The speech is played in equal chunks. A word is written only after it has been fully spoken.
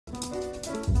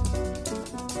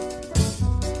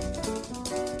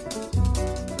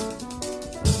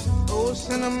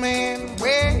Cinnamon,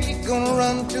 where you gonna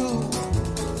run to?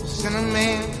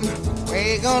 Cinnamon,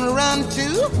 where you gonna run to?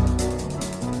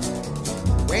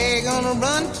 Where you gonna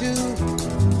run to?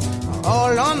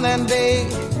 All on that day,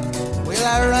 will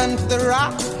I run to the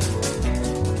rock?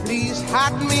 Please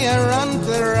hide me and run to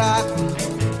the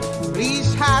rock.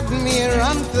 Please hide me and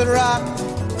run to the rock.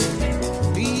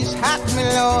 Please hide me,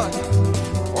 Lord,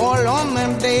 all on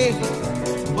that day.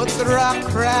 But the rock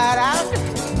cried out,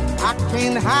 I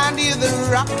can't hide you, the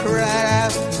rock cried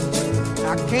out.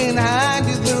 I can't hide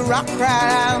you, the rock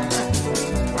cried out.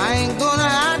 I ain't gonna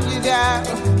hide you down.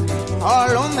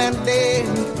 All on that day,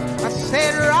 I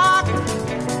said, rock,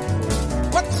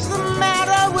 what's the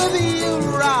matter with you,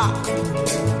 rock?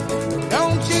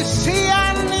 Don't you see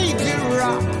I need you,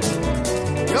 rock?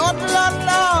 Lord, Lord,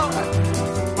 Lord,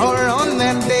 all on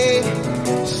that day.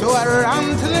 So I ran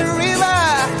to the river.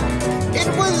 It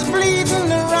was bleeding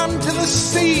to run to the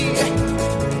sea.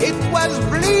 It was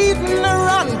bleeding to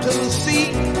run to the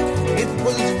sea. It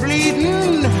was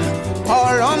bleeding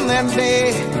all on that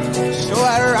day. So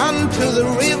I ran to the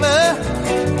river.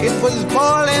 It was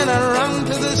boiling and run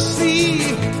to the sea.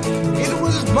 It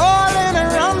was boiling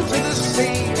and run to the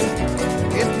sea.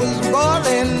 It was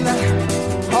boiling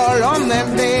all on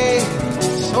that day.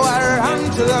 So I ran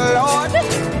to the Lord.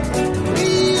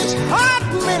 Please hide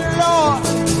me, Lord.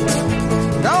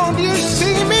 Don't you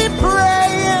see me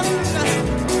praying?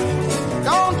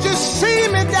 Don't you see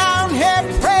me down here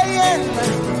praying?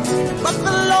 But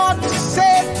the Lord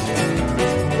said,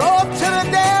 go to the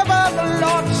devil. The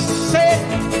Lord said,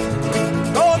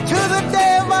 go to the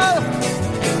devil.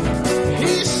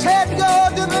 He said, go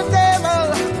to the devil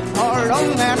all on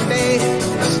that day.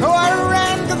 So I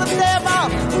ran to the devil.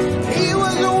 He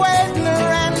was waiting. I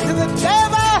ran to the devil.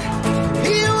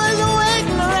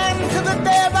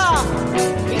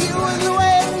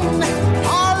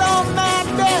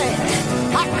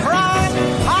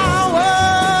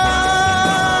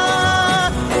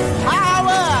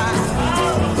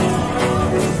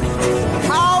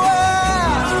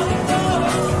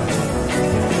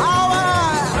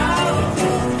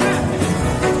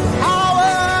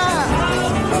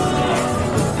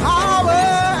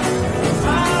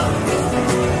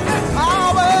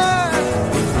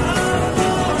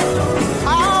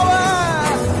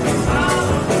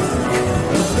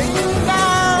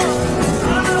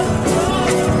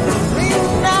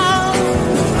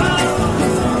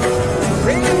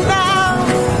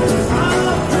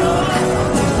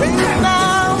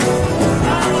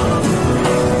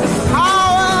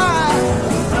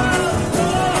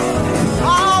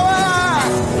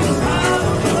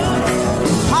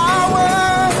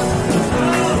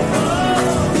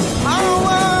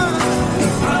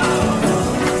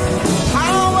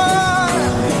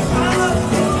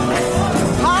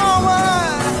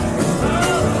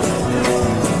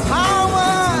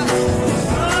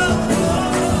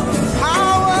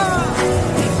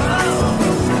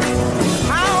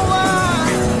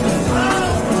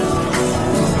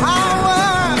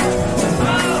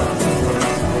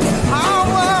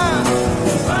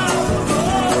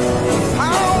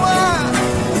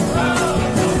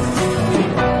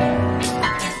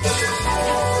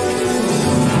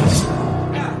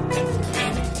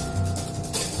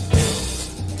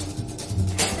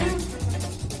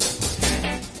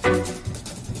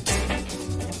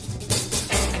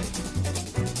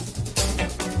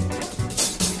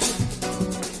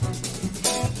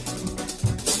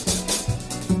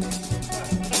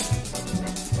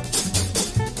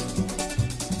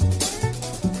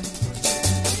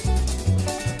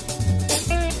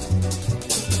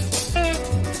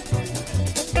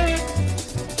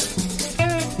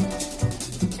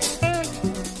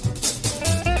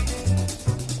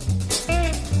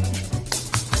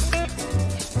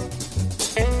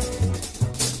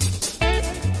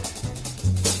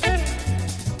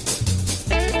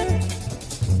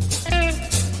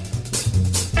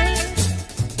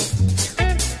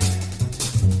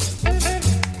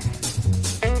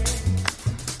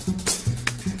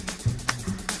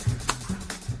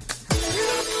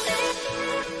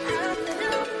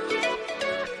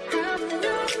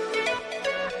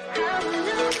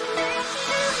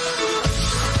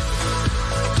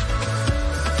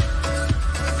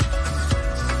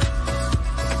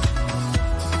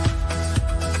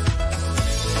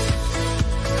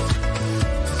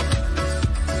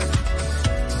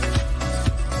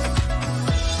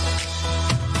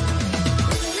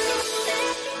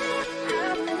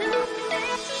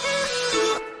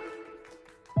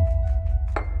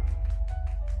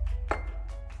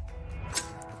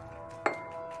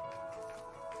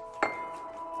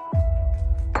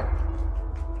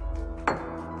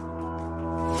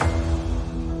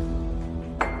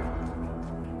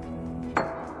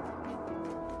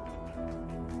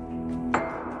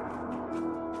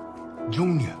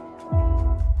 Junior.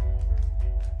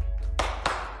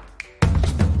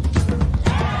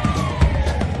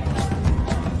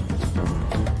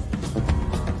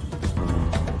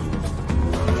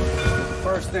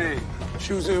 First thing,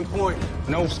 shoes are important.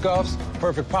 No scuffs,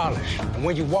 perfect polish. And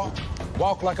when you walk,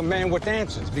 walk like a man with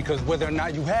answers, because whether or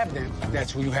not you have them,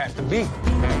 that's who you have to be.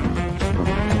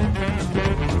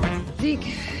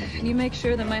 Zeke, can you make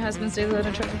sure that my husband stays out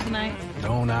of trouble tonight?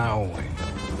 Don't I always?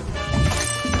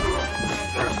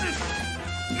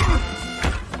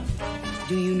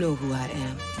 Do you know who I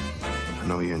am? I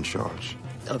know you're in charge.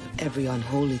 Of every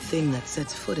unholy thing that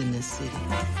sets foot in this city.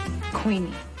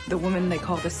 Queenie, the woman they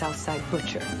call the Southside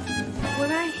Butcher.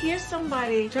 When I hear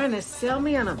somebody trying to sell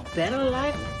me on a better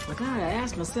life, I gotta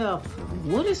ask myself,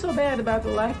 what is so bad about the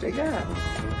life they got?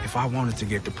 If I wanted to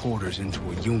get the Porters into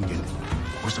a union,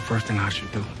 what's the first thing I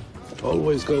should do?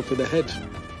 Always go for the head.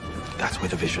 That's where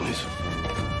the vision is.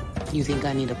 You think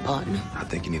I need a partner? I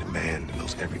think you need a man that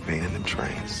knows every vein in them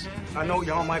trains. I know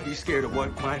y'all might be scared of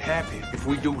what might happen if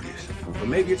we do this, but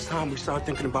maybe it's time we start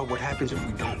thinking about what happens if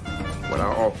we don't. What I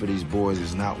offer these boys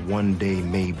is not one day,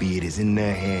 maybe. It is in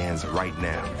their hands right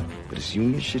now. But this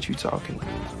union shit you talking,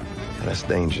 that's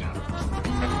danger.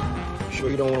 Sure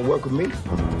you don't want to work with me?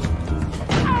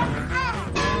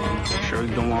 Sure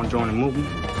you don't want to join the movie?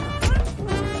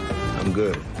 I'm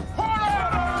good.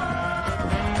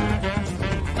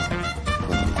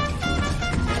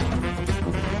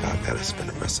 I'd rather spend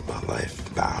the rest of my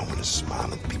life bowing and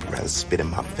smiling. People rather spit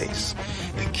in my face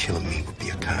than killing me would be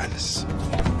a kindness.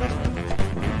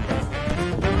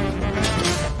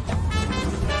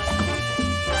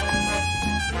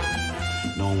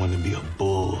 Known when to be a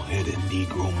bull-headed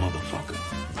Negro motherfucker.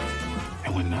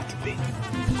 And when not to be.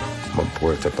 My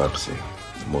poeta Pepsi,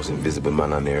 the most invisible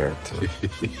man on the earth.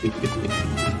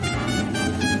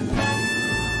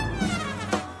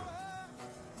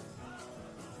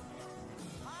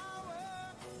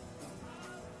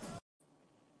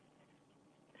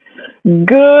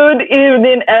 Good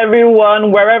evening,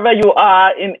 everyone, wherever you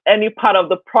are in any part of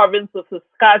the province of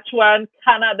Saskatchewan,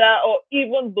 Canada, or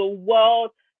even the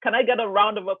world. Can I get a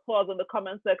round of applause in the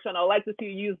comment section? I'd like to see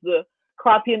you use the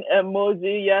clapping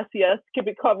emoji. Yes, yes. Keep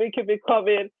it coming, keep it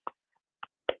coming.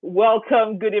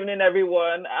 Welcome. Good evening,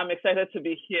 everyone. I'm excited to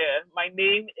be here. My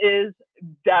name is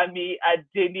Dami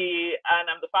Adeni, and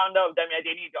I'm the founder of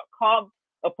DamiAdeni.com,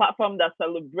 a platform that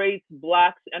celebrates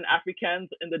Blacks and Africans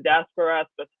in the diaspora,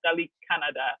 especially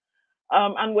Canada.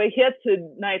 And we're here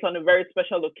tonight on a very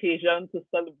special occasion to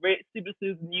celebrate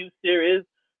CBC's new series,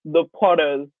 The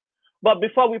Porters. But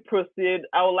before we proceed,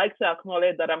 I would like to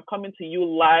acknowledge that I'm coming to you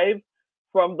live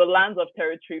from the lands of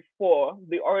Territory 4,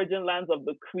 the origin lands of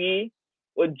the Cree,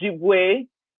 Ojibwe,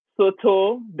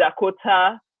 Saulteaux,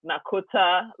 Dakota,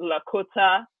 Nakota,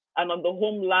 Lakota, and on the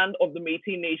homeland of the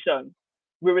Métis Nation.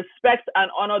 We respect and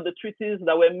honor the treaties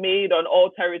that were made on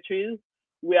all territories.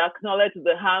 We acknowledge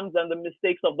the harms and the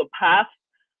mistakes of the past,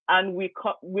 and we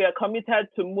are committed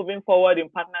to moving forward in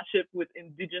partnership with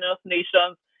Indigenous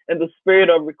nations in the spirit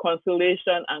of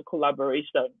reconciliation and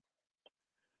collaboration.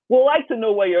 We'd like to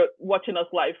know where you're watching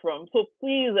us live from, so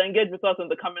please engage with us in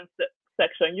the comment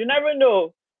section. You never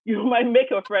know, you might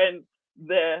make a friend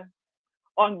there.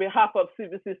 On behalf of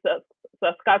CBC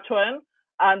Saskatchewan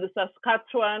and the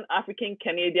Saskatchewan African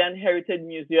Canadian Heritage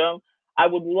Museum, I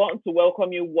would want to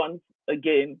welcome you once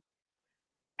again.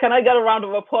 Can I get a round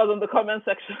of applause in the comment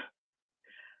section?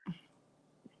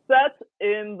 Set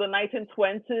in the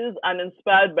 1920s and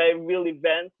inspired by real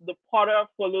events, The Porter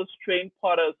follows trained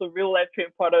potters, so real-life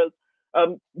trained potters,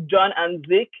 John and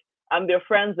Zeke, and their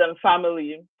friends and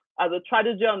family, as a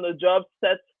tragedy on the job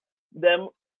sets them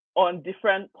on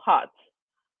different paths.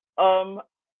 And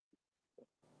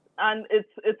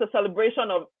it's a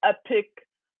celebration of epic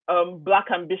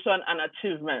Black ambition and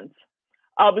achievement.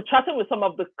 I'll be chatting with some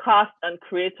of the cast and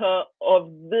creator of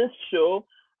this show,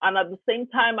 and at the same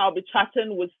time, I'll be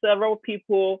chatting with several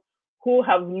people who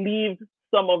have lived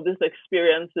some of these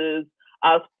experiences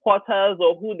as porters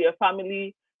or who their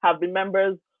family have been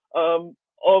members of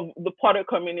the Porter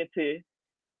community.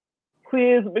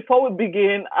 Please, before we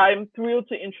begin, I'm thrilled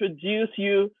to introduce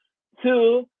you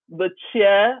to the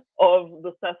chair of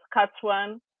the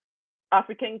Saskatchewan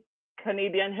African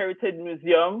Canadian Heritage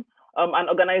Museum, an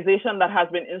organization that has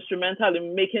been instrumental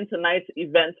in making tonight's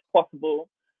event possible.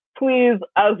 Please,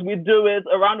 as we do it,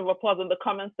 a round of applause in the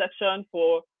comment section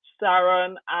for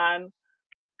Sharon and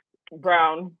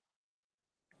Brown.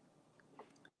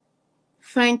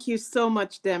 Thank you so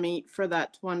much, Demi, for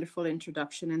that wonderful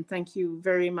introduction, and thank you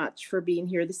very much for being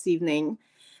here this evening.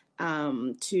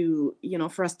 to,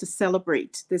 for us to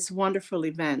celebrate this wonderful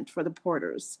event for the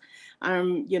Porters.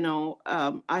 I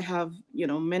have,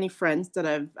 many friends that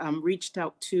I've reached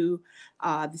out to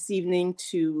this evening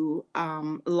to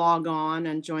log on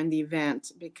and join the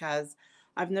event, because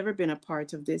I've never been a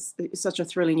part of this. It's such a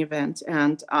thrilling event,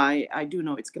 and I do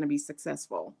know it's going to be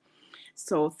successful.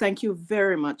 So thank you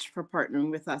very much for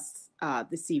partnering with us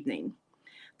this evening.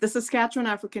 The Saskatchewan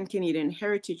African Canadian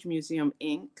Heritage Museum,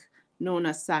 Inc., known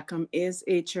as SACM, is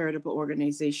a charitable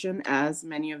organization, as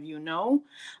many of you know.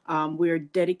 We are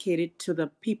dedicated to the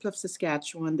people of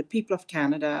Saskatchewan, the people of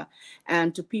Canada,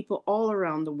 and to people all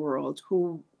around the world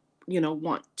who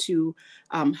want to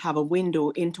have a window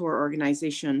into our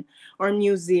organization. Our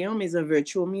museum is a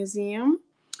virtual museum.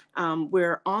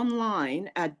 We're online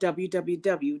at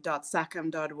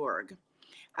www.sacm.org.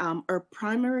 Our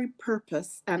primary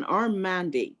purpose and our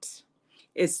mandate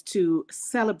is to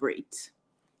celebrate,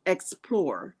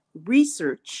 explore,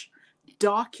 research,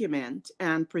 document,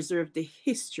 and preserve the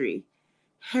history,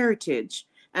 heritage,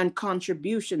 and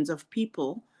contributions of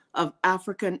people of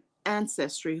African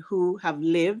ancestry who have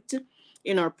lived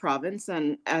in our province.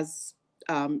 And as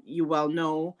you well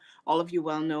know, all of you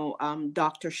well know,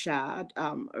 Dr. Shad,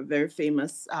 a very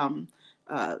famous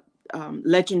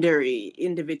legendary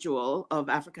individual of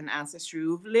African ancestry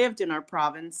who've lived in our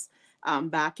province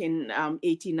back in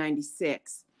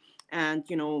 1896. And,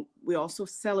 we also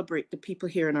celebrate the people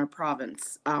here in our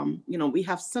province. We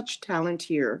have such talent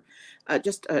here,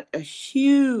 just a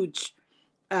huge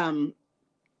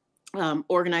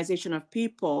organization of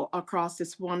people across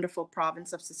this wonderful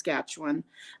province of Saskatchewan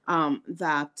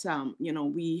that,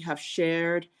 we have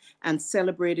shared and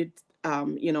celebrated,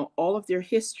 all of their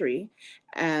history.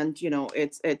 And,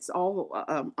 it's all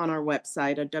on our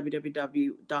website at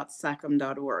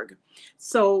www.sacm.org.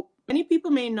 So many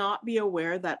people may not be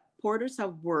aware that Porters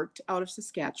have worked out of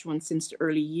Saskatchewan since the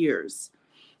early years.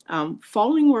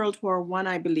 Following World War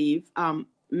I, I believe,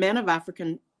 men of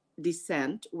African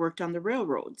descent worked on the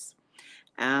railroads.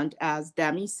 And as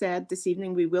Dami said, this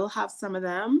evening we will have some of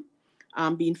them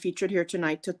being featured here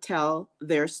tonight to tell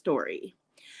their story.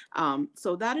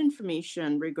 So that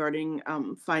information regarding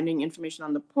finding information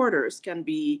on the Porters can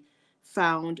be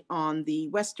found on the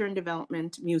Western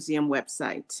Development Museum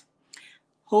website.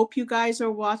 Hope you guys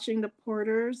are watching the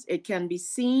Porters. It can be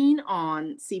seen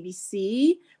on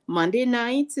CBC Monday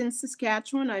nights in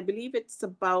Saskatchewan. I believe it's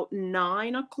about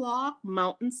 9 o'clock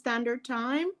Mountain Standard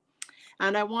Time.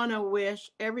 And I want to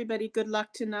wish everybody good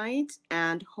luck tonight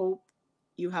and hope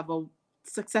you have a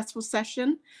successful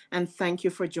session. And thank you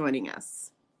for joining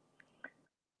us.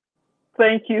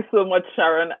 Thank you so much,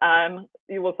 Sharon. And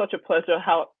it was such a pleasure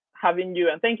having you.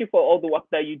 And thank you for all the work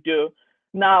that you do.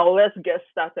 Now, let's get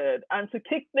started. And to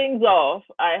kick things off,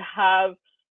 I have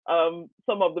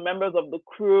some of the members of the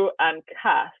crew and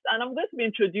cast. And I'm going to be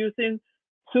introducing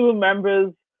two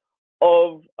members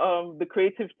of the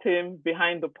creative team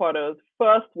behind the Porters.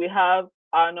 First, we have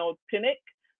Arnold Pinnick,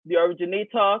 the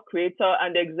originator, creator,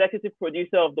 and the executive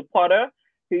producer of the Porter.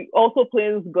 He also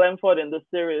plays Glenford in the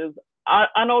series.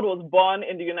 Arnold was born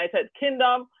in the United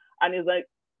Kingdom and is a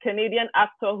Canadian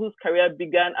actor whose career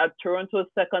began at Toronto's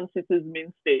Second City's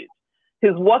main stage.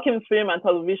 His work in film and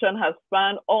television has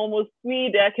spanned almost 3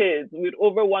 decades, with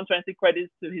over 120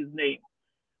 credits to his name,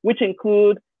 which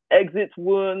include Exit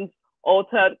Wounds,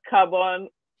 Altered Carbon,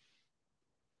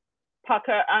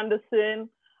 Parker Anderson,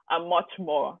 and much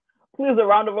more. Please, a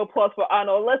round of applause for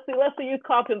Arnold. Let's see you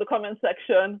clap in the comment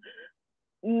section.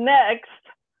 Next,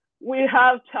 we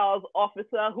have Charles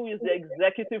Officer, who is the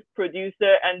executive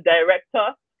producer and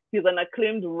director. He's an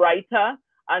acclaimed writer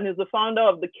and is the founder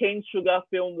of the Cane Sugar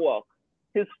Film Work.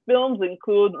 His films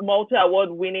include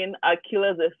multi-award-winning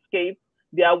Achilles Escape,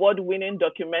 the award-winning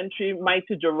documentary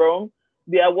Mighty Jerome,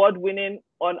 the award-winning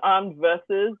Unarmed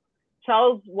Verses.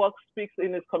 Charles' work speaks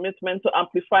in his commitment to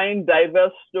amplifying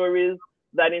diverse stories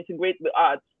that integrate the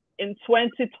arts. In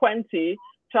 2020,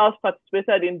 Charles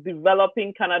participated in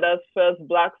developing Canada's first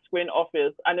Black Screen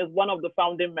Office and is one of the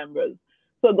founding members.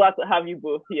 So glad to have you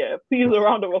both here. Please, a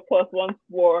round of applause once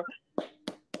more.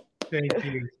 Thank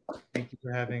you. Thank you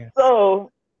for having us.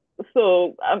 So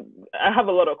I have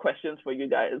a lot of questions for you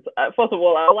guys. First of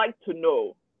all, I'd like to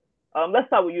know, let's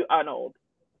start with you, Arnold.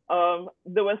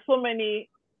 There are so many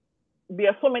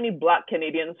Black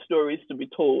Canadian stories to be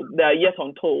told that are yet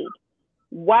untold.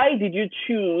 Why did you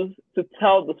choose to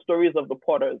tell the stories of the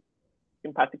Porters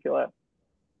in particular?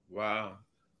 Wow.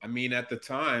 I mean, at the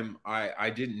time, I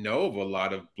didn't know of a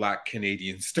lot of Black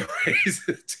Canadian stories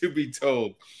to be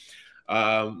told.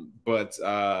 But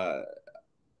I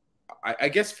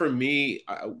guess for me,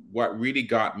 what really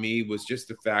got me was just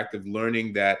the fact of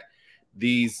learning that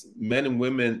these men and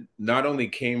women not only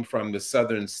came from the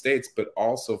southern states, but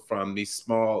also from these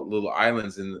small little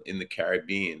islands in the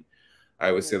Caribbean.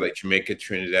 I would say like Jamaica,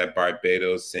 Trinidad,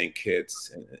 Barbados, St.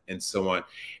 Kitts, and so on.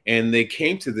 And they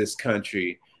came to this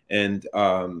country and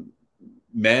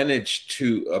managed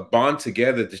to bond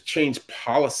together to change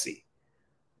policy.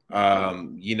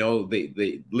 You know,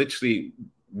 they literally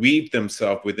weave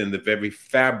themselves within the very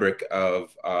fabric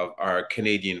of our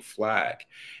Canadian flag.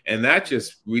 And that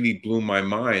just really blew my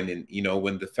mind. And, you know,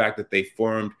 when the fact that they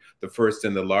formed the first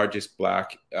and the largest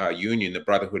Black union, the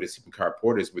Brotherhood of Sleeping Car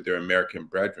Porters, with their American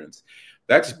brethren,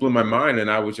 that just blew my mind. And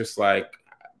I was just like,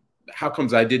 how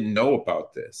comes I didn't know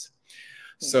about this?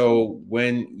 So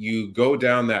when you go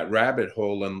down that rabbit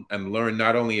hole and learn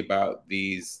not only about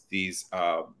these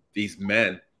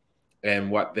men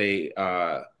and what they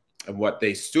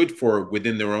stood for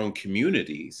within their own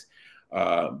communities,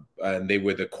 and they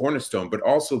were the cornerstone, but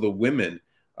also the women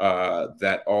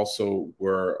that also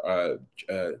were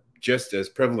just as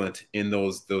prevalent in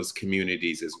those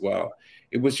communities as well.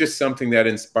 It was just something that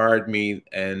inspired me,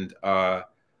 and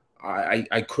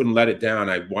I couldn't let it down.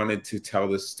 I wanted to tell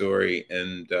this story,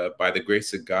 and by the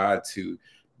grace of God, to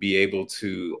be able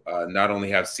to not only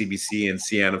have CBC and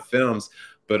Sienna Films,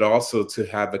 but also to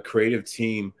have a creative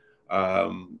team.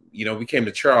 You know, we came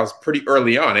to Charles pretty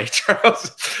early on, eh,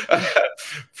 Charles?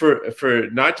 for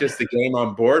not just the game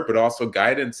on board, but also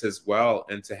guidance as well.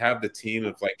 And to have the team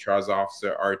of like Charles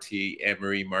Officer, RT,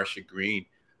 Anne-Marie, Marsha Green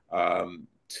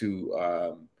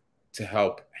to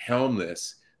help helm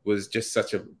this was just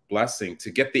such a blessing, to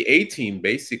get the A team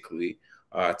basically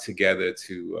together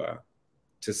to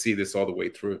see this all the way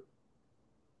through.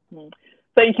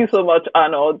 Thank you so much,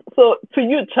 Arnold. So to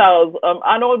you, Charles,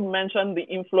 Arnold mentioned the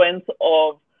influence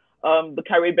of the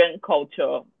Caribbean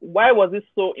culture. Why was it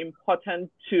so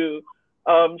important to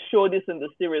show this in the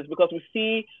series? Because we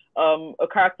see a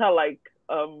character like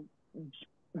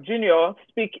Junior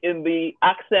speak in the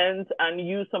accent and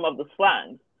use some of the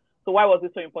slang. So why was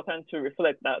it so important to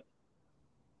reflect that?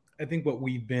 I think what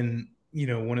we've been, you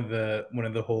know, one of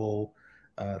the whole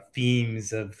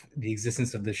themes of the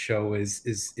existence of the show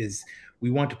is we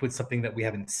want to put something that we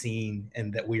haven't seen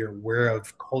and that we are aware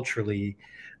of culturally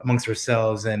amongst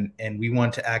ourselves, and we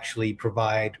want to actually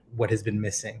provide what has been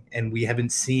missing. And we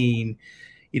haven't seen,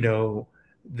 you know,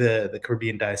 the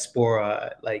Caribbean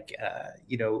diaspora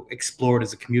you know, explored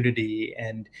as a community,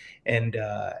 and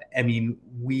I mean,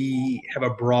 we have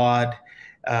a broad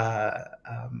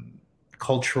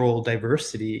cultural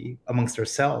diversity amongst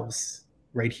ourselves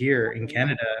right here in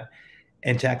Canada,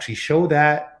 and to actually show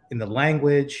that in the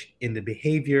language, in the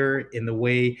behavior, in the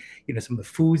way, you know, some of the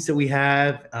foods that we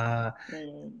have.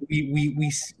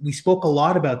 We spoke a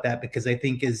lot about that because I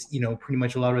think, as you know, pretty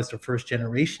much a lot of us are first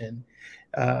generation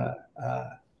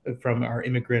from our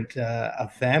immigrant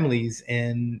families,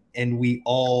 and we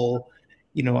all,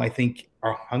 you know, I think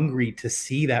are hungry to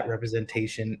see that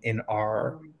representation in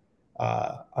our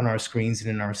on our screens and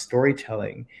in our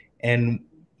storytelling. And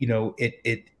you know,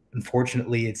 it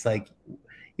unfortunately, it's like,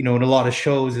 you know, in a lot of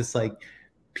shows, it's like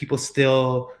people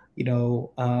still, you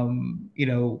know,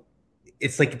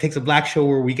 it's like it takes a Black show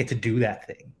where we get to do that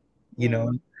thing, you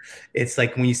know. It's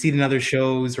like when you see it in other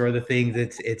shows or other things,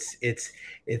 it's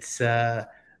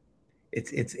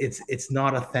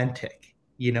not authentic,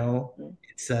 you know.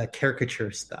 It's caricature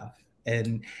stuff,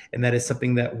 and that is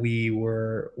something that we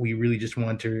really just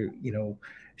want to, you know,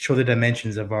 show the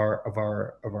dimensions of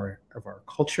our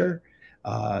culture,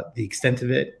 the extent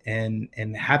of it,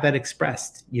 and have that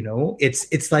expressed. You know,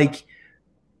 it's like,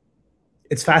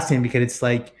 it's fascinating because it's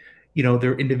like, you know,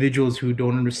 there are individuals who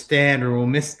don't understand or will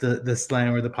miss the slang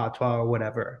or the patois or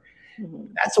whatever.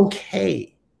 That's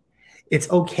okay. It's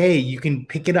okay. You can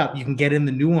pick it up. You can get in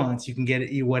the nuance. You can get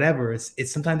it, whatever. It's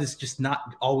sometimes it's just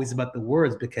not always about the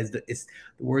words, because it's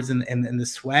the words and the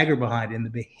swagger behind it and the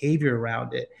behavior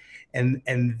around it.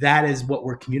 And that is what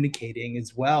we're communicating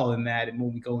as well. And that, and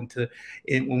when we go into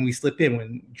it, when we slip in,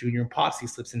 when Junior and Popsy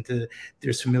slips into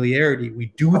there's familiarity, we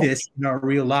do this in our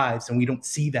real lives, and we don't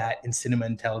see that in cinema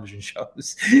and television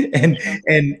shows.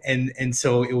 and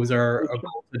so it was our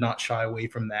goal to not shy away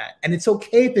from that. And it's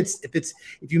okay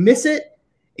if you miss it,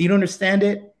 you don't understand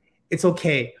it, it's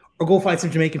okay. Or go find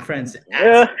some Jamaican friends.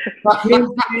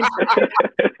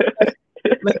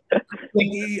 Like,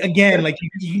 again, like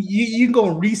you can go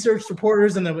research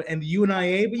reporters and the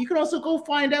UNIA, but you can also go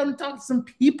find out and talk to some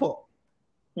people.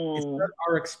 It's not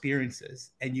our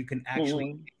experiences, and you can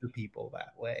actually get to people that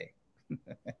way.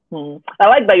 I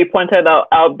like that you pointed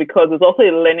out because it's also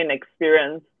a learning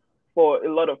experience for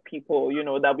a lot of people, you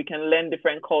know, that we can learn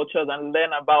different cultures and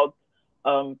learn about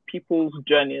people's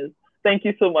journeys. Thank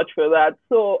you so much for that.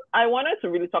 So I wanted to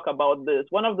really talk about this.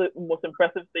 One of the most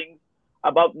impressive things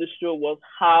about this show was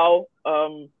how,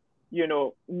 you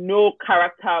know, no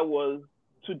character was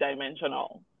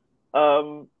two-dimensional.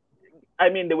 I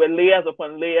mean, there were layers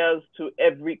upon layers to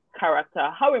every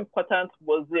character. How important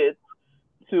was it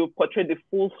to portray the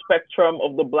full spectrum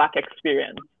of the Black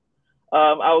experience?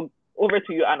 I'll over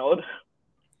to you, Arnold.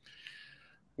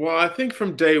 Well, I think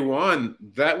from day one,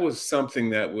 that was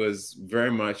something that was very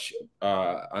much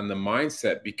on the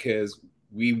mindset, because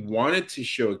we wanted to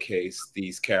showcase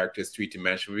these characters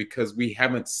three-dimensional, because we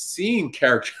haven't seen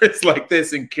characters like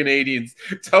this in Canadian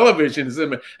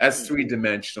television as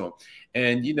three-dimensional.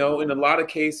 And, you know, in a lot of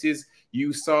cases,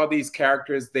 you saw these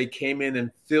characters, they came in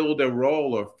and filled a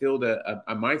role or filled a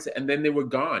mindset, and then they were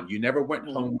gone. You never went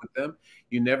home with them.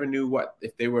 You never knew what,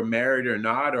 if they were married or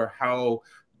not, or how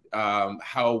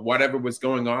whatever was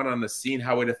going on the scene,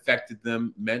 how it affected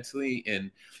them mentally.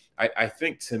 And I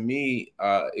think, to me,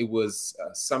 it was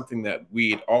something that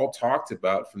we had all talked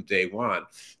about from day one.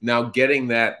 Now, getting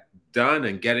that done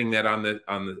and getting that on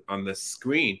the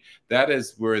screen, that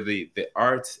is where the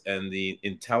art and the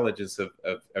intelligence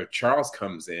of Charles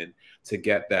comes in to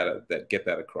get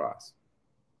that across.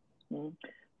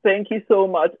 Thank you so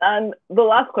much. And the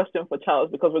last question for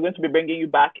Charles, because we're going to be bringing you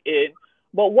back in,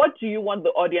 but what do you want the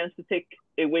audience to take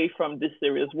away from this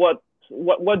series? What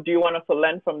do you want us to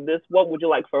learn from this? What would you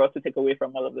like for us to take away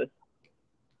from all of this?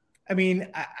 I mean,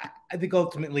 I think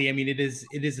ultimately, I mean, it is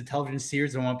a television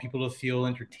series. I want people to feel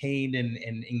entertained and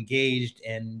engaged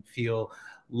and feel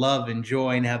love and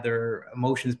joy and have their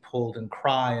emotions pulled and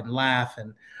cry and laugh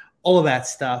and all of that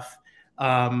stuff.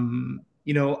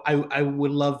 You know, I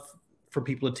would love for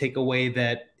people to take away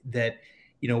that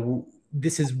you know,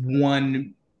 this is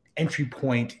one entry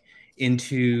point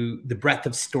into the breadth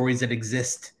of stories that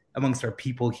exist amongst our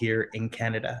people here in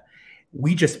Canada.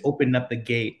 We just opened up the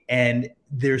gate, and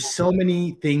there's so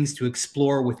many things to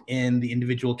explore within the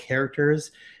individual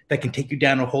characters that can take you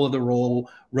down a whole other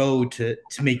road to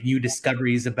make new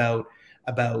discoveries about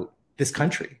this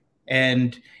country.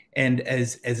 And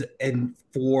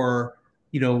for,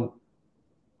 you know,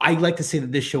 I like to say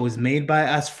that this show is made by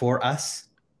us for us,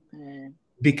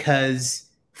 because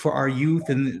for our youth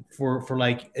and for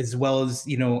like, as well as,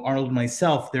 you know, Arnold and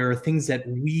myself, there are things that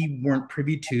we weren't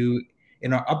privy to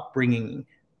in our upbringing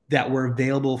that were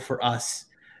available for us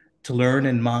to learn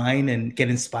and mine and get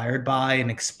inspired by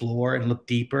and explore and look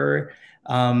deeper.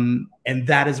 And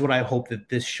that is what I hope that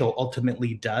this show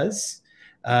ultimately does,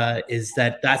 is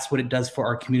that's what it does for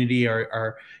our community,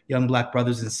 our young Black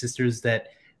brothers and sisters, that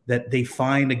they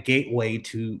find a gateway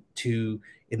to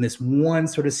in this one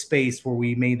sort of space where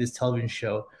we made this television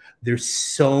show. There's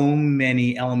so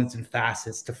many elements and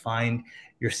facets to find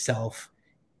yourself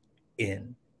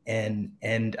in. And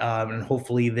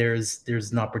hopefully there's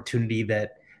an opportunity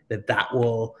that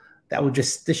will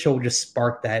just, this show will just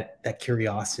spark that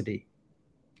curiosity.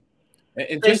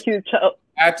 And just to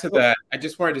add to that, I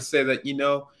just wanted to say that, you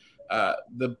know,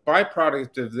 the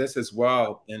byproduct of this as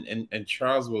well, and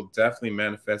Charles will definitely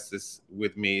manifest this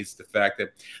with me, is the fact that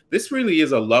this really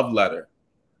is a love letter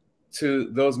to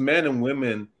those men and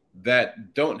women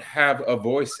that don't have a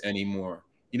voice anymore.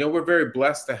 You know, we're very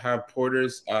blessed to have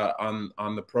porters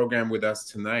on the program with us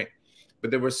tonight,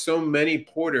 but there were so many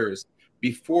porters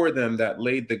before them that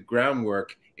laid the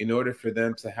groundwork in order for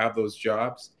them to have those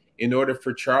jobs. In order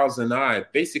for Charles and I,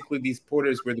 basically these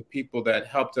porters were the people that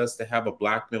helped us to have a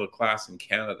Black middle class in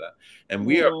Canada. And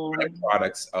we are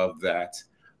products of that.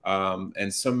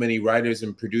 And so many writers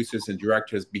and producers and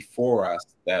directors before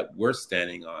us that we're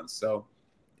standing on. So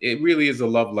it really is a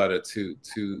love letter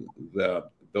to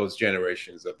those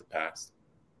generations of the past.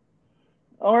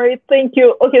 All right, thank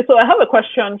you. Okay, so I have a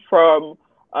question from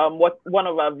one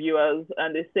of our viewers,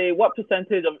 and they say, what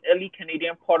percentage of early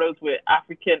Canadian porters were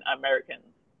African Americans?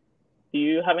 Do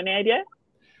you have any idea?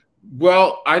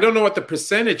 Well, I don't know what the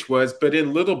percentage was, but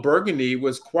in Little Burgundy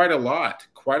was quite a lot.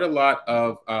 Quite a lot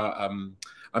of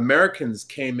Americans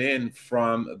came in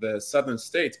from the southern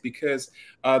states, because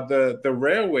the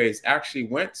railways actually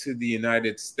went to the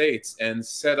United States and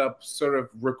set up sort of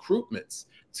recruitments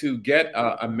to get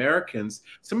Americans.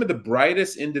 Some of the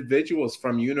brightest individuals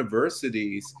from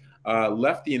universities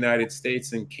left the United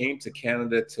States and came to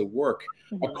Canada to work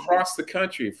across the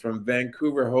country, from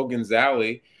Vancouver, Hogan's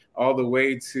Alley, all the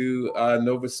way to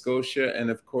Nova Scotia, and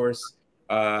of course,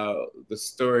 the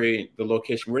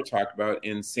location we're talking about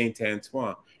in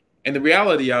Saint-Antoine. And the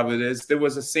reality of it is there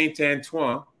was a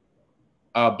Saint-Antoine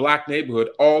Black neighborhood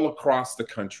all across the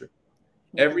country.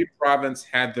 Every province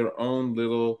had their own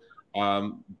little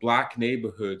Black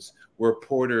neighborhoods where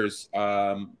porters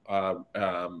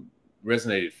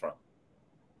resonated from.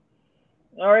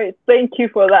 All right, thank you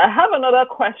for that. I have another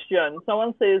question.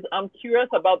 Someone says, I'm curious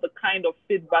about the kind of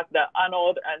feedback that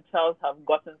Arnold and Charles have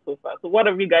gotten so far. So what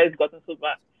have you guys gotten so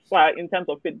far in terms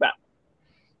of feedback?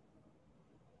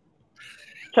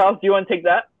 Charles, do you want to take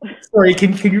that? Sorry,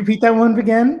 can you repeat that one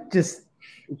again? Just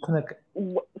kind of...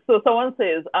 So someone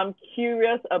says, I'm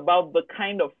curious about the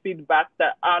kind of feedback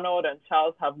that Arnold and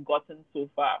Charles have gotten so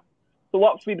far. So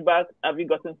what feedback have you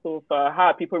gotten so far? How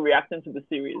are people reacting to the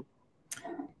series?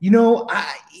 You know,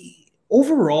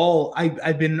 overall,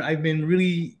 I've been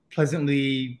really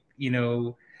pleasantly, you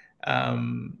know,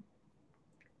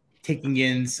 taking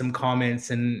in some comments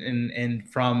and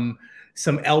from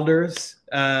some elders,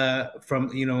 from,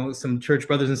 you know, some church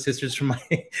brothers and sisters from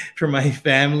my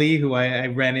family who I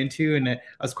ran into, and I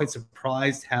was quite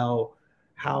surprised how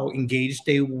engaged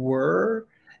they were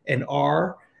and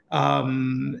are.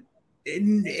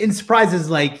 In surprises,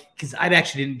 like, because I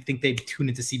actually didn't think they'd tune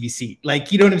into CBC.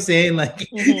 Like, you know what I'm saying? Like,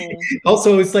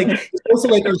 also it's like our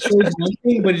show's one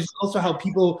thing, but it's also how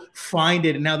people find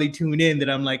it and how they tune in that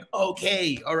I'm like,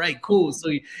 okay, all right, cool. So,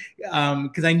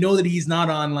 because I know that he's not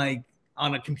on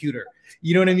a computer.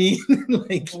 You know what I mean?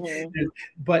 Like,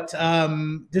 but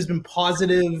there's been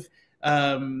positive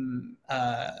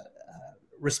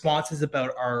responses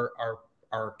about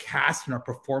our cast and our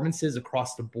performances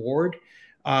across the board.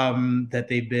 That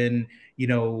they've been, you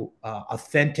know,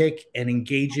 authentic and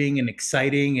engaging and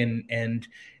exciting and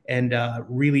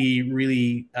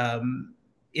really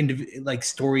like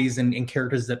stories and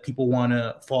characters that people want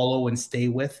to follow and stay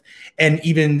with. And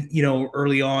even, you know,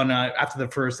 early on after the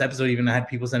first episode, even I had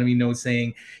people sending me notes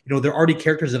saying, you know, there are already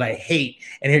characters that I hate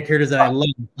and here are characters that I love.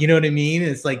 You know what I mean?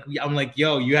 It's like, I'm like,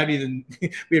 yo, you haven't even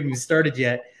we haven't even started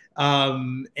yet.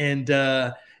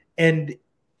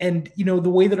 And you know, the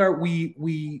way that we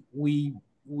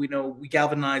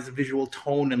galvanize the visual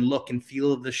tone and look and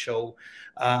feel of the show,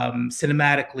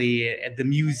 cinematically, the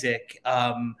music.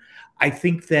 I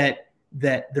think that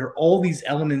there are all these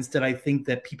elements that I think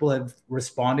that people have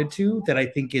responded to. That I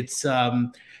think it's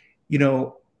you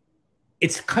know,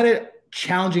 it's kind of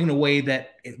challenging in a way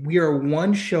that we are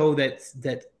one show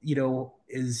that you know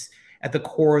is at the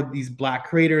core of these Black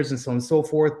creators and so on and so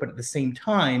forth. But at the same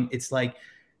time, it's like,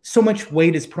 so much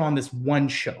weight is put on this one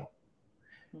show,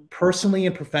 personally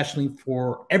and professionally,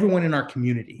 for everyone in our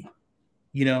community,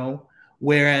 you know,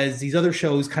 whereas these other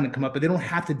shows kind of come up, but they don't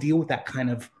have to deal with that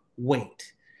kind of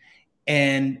weight.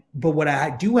 But what I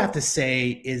do have to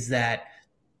say is that,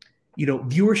 you know,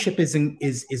 viewership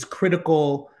is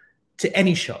critical to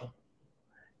any show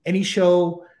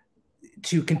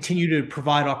to continue to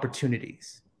provide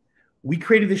opportunities. We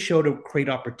created the show to create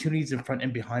opportunities in front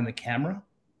and behind the camera.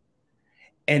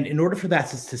 And in order for that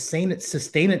to sustain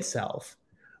itself,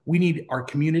 we need our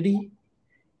community,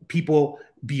 people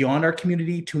beyond our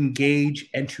community, to engage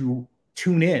and to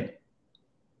tune in.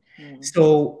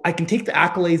 So I can take the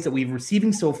accolades that we've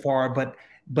receiving so far, but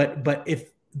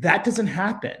if that doesn't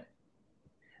happen,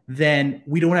 then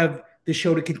we don't have the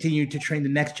show to continue to train the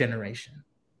next generation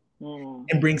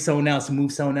and bring someone else and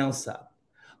move someone else up.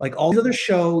 Like all the other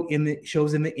shows in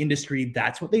the industry,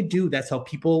 that's what they do. That's how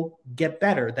people get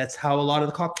better. That's how a lot of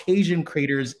the Caucasian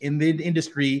creators in the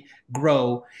industry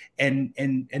grow and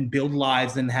build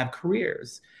lives and have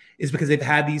careers, is because they've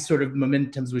had these sort of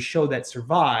momentums with show that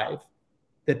survive,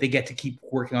 that they get to keep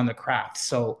working on their craft.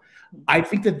 So I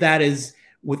think that is,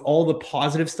 with all the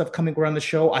positive stuff coming around the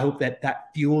show, I hope that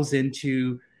fuels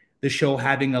into the show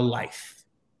having a life.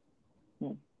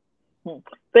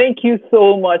 Thank you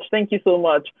so much. Thank you so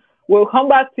much. We'll come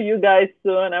back to you guys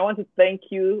soon. I want to thank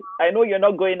you. I know you're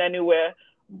not going anywhere,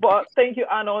 but thank you,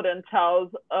 Arnold and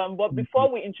Charles. But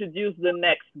before we introduce the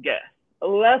next guest,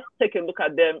 let's take a look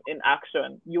at them in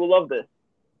action. You will love this.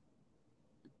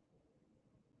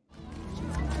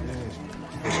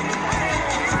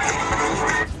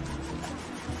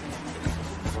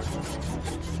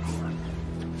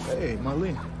 Hey,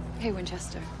 Marlene. Hey,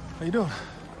 Winchester. How you doing?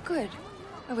 Good.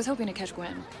 I was hoping to catch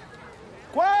Gwen.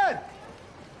 Gwen!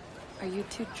 Are you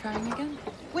two trying again?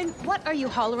 Gwen, what are you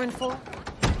hollering for?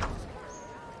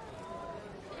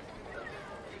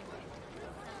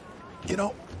 You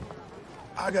know,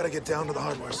 I gotta get down to the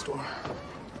hardware store.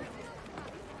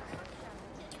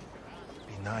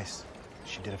 Be nice.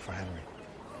 She did it for Henry.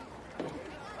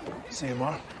 See you,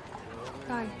 Mar.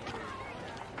 Bye.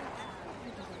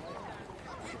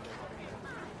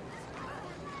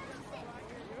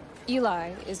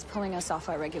 Eli is pulling us off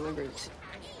our regular route.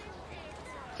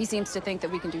 He seems to think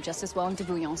that we can do just as well on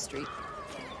Dubouillon Street.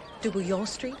 Dubouillon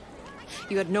Street?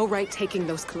 You had no right taking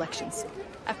those collections.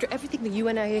 After everything the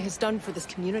UNIA has done for this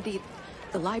community,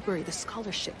 the library, the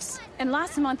scholarships. And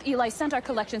last month, Eli sent our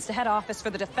collections to head office for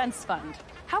the Defense Fund.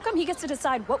 How come he gets to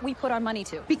decide what we put our money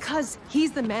to? Because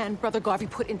he's the man Brother Garvey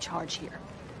put in charge here.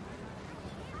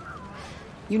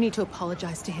 You need to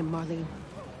apologize to him, Marlene.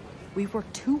 We've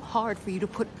worked too hard for you to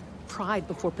put pride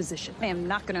before position. I am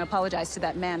not going to apologize to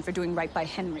that man for doing right by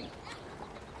Henry.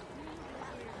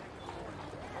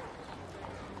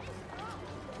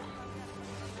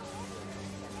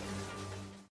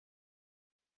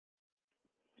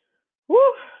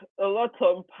 Whew, a lot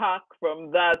to unpack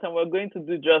from that, and we're going to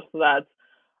do just that.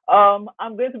 I'm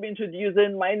going to be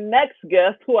introducing my next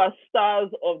guest, who are stars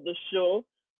of the show.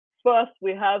 First,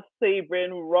 we have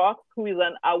Sabrin Rock, who is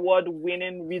an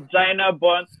award-winning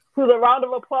Regina-born. Who's a round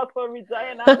of applause for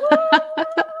Regina?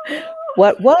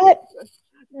 What?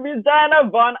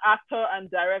 Regina-born actor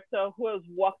and director who has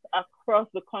walked across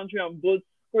the country on both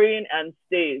screen and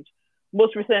stage.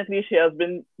 Most recently, she has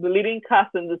been the leading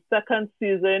cast in the second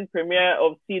season premiere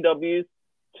of CW's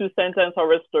Two-Sentence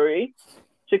Horror Story.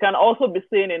 She can also be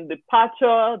seen in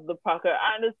Departure, The Parker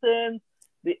Andersons,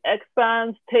 The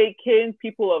Expanse, Taken,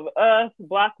 People of Earth,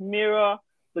 Black Mirror,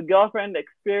 The Girlfriend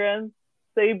Experience.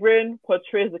 Sabrin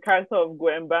portrays the character of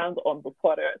Gwen Barnes on The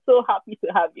Porter. So happy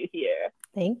to have you here.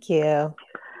 Thank you.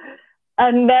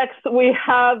 And next we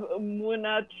have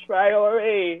Muna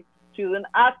Traore. She's an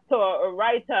actor, a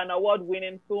writer, and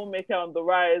award-winning filmmaker on the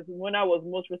rise. Muna was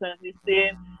most recently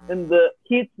seen in the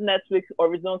hit Netflix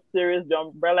original series, The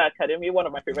Umbrella Academy, one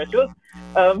of my favorite shows.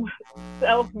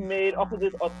 Self-made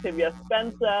opposite Octavia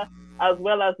Spencer, as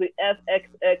well as the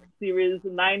FXX series,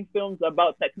 9 films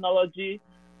about technology.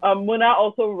 Muna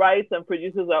also writes and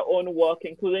produces her own work,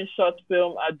 including short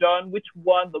film Adon, which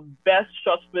won the best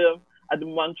short film at the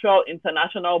Montreal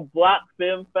International Black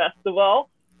Film Festival.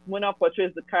 Muna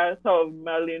portrays the character of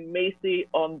Marilyn Macy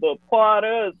on The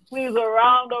Porters. Please, a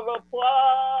round of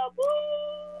applause.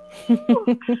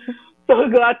 So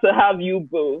glad to have you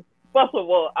both. First of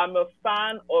all, I'm a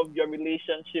fan of your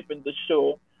relationship in the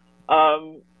show.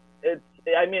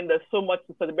 There's so much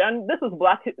to celebrate. And this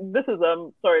is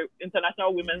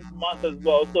International Women's Month as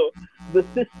well. So the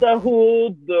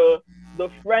sisterhood, the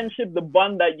friendship, the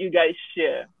bond that you guys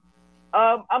share.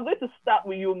 I'm going to start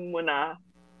with you, Muna.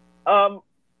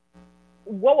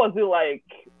 What was it like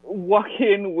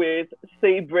working with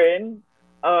Sabrin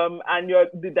and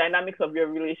the dynamics of your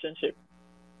relationship?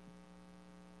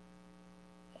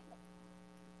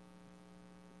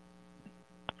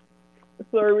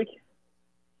 Sorry, Rick.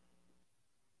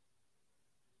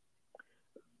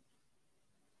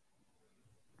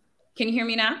 Can you hear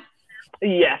me now?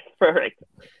 Yes, perfect.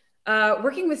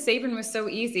 Working with Sabrin was so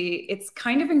easy. It's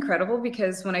kind of incredible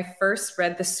because when I first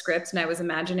read the script and I was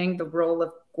imagining the role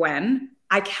of Gwen,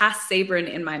 I cast Sabrin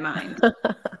in my mind. And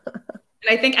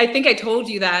I think I told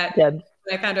you that when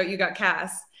I found out you got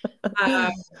cast.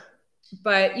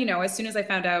 But, as soon as I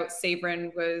found out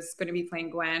Sabrin was going to be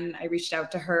playing Gwen, I reached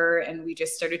out to her and we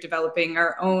just started developing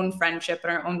our own friendship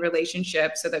and our own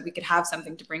relationship so that we could have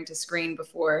something to bring to screen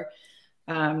before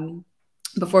we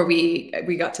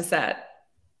got to set.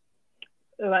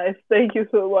 Nice. Thank you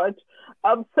so much.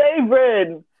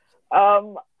 Sabrin,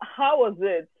 how was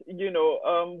it?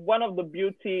 One of the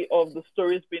beauty of the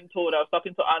stories being told, I was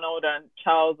talking to Arnold and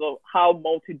Charles of how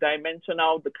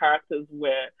multidimensional the characters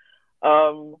were.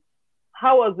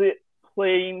 How was it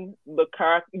playing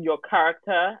your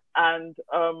character, and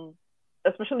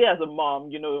especially as a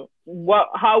mom,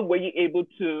 how were you able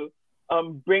to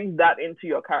bring that into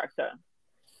your character?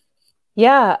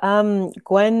 Yeah,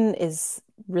 Gwen is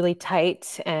really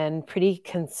tight and pretty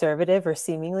conservative, or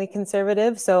seemingly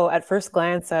conservative. So at first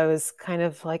glance, I was kind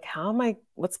of like,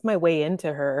 what's my way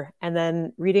into her? And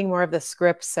then reading more of the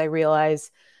scripts, I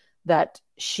realized that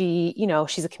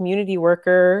she's a community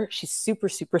worker. She's super,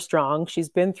 super strong. She's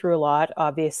been through a lot,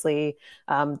 obviously,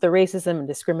 the racism and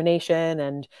discrimination,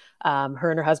 and her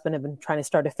and her husband have been trying to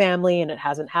start a family and it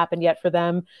hasn't happened yet for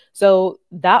them. So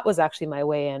that was actually my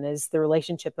way in, is the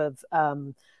relationship of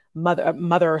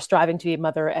mother or striving to be a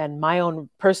mother, and my own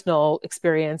personal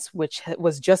experience, which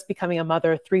was just becoming a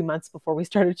mother 3 months before we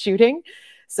started shooting.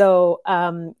 So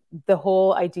the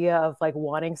whole idea of like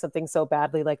wanting something so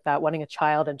badly like that, wanting a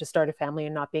child and to start a family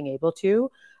and not being able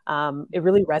to, it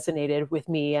really resonated with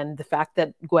me. And the fact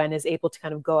that Gwen is able to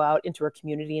kind of go out into her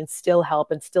community and still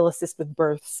help and still assist with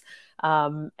births,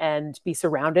 and be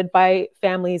surrounded by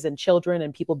families and children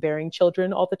and people bearing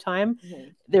children all the time.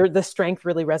 Mm-hmm. The strength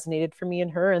really resonated for me in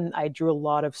her, and I drew a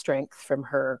lot of strength from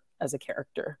her as a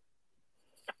character.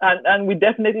 And we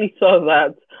definitely saw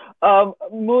that.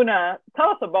 Muna, tell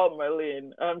us about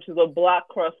Marlene. She's a Black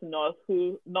Cross nurse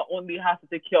who not only has to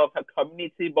take care of her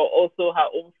community, but also her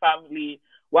own family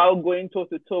while going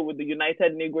toe-to-toe with the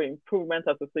United Negro Improvement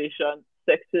Association,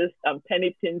 sexist and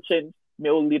penny-pinching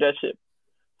male leadership.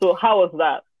 So how was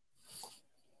that?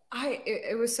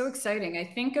 It was so exciting. I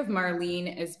think of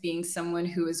Marlene as being someone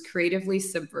who is creatively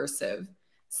subversive,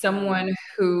 someone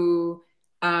who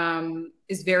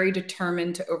is very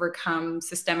determined to overcome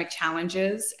systemic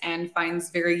challenges and finds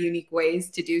very unique ways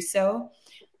to do so.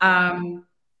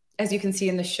 As you can see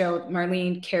in the show,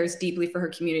 Marlene cares deeply for her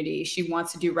community. She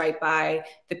wants to do right by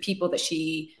the people that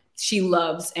she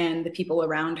loves and the people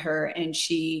around her, and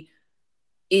she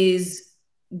is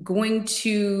going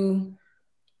to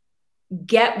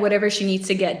get whatever she needs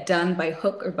to get done by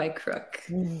hook or by crook.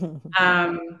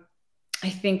 I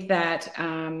think that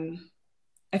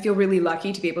I feel really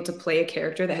lucky to be able to play a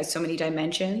character that has so many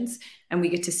dimensions, and we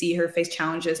get to see her face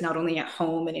challenges not only at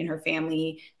home and in her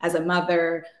family as a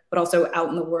mother, but also out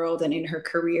in the world and in her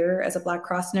career as a Black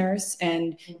Cross nurse,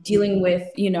 and dealing with,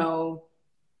 you know,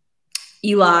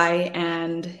 Eli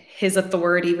and his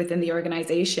authority within the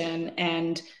organization,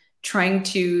 and trying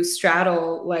to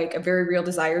straddle like a very real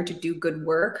desire to do good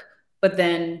work, but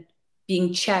then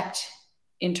being checked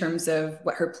in terms of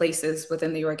what her place is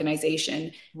within the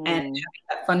organization, and having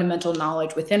that fundamental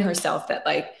knowledge within herself that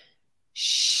like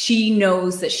she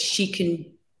knows that she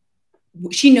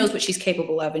knows what she's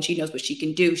capable of and she knows what she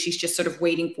can do. She's just sort of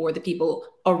waiting for the people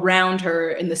around her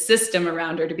and the system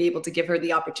around her to be able to give her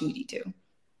the opportunity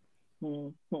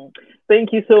to.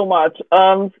 Thank you so much.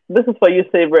 This is for you,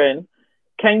 Sabrin.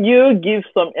 Can you give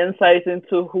some insights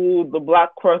into who the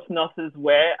Black Cross nurses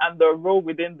were and their role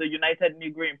within the United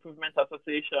Negro Improvement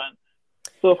Association?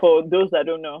 So for those that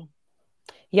don't know.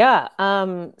 Yeah,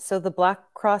 so the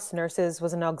Black Cross Nurses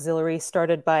was an auxiliary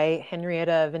started by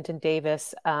Henrietta Vinton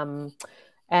Davis,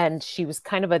 and she was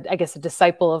kind of I guess, a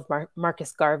disciple of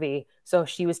Marcus Garvey. So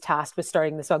she was tasked with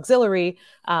starting this auxiliary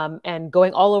and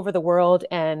going all over the world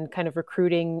and kind of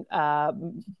recruiting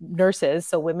nurses,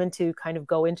 so women to kind of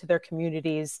go into their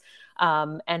communities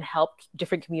and help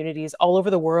different communities all over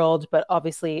the world, but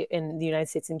obviously in the United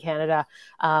States and Canada,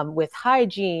 with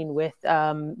hygiene, with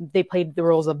they played the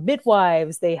roles of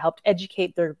midwives, they helped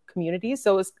educate their communities.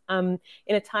 So it was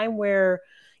in a time where,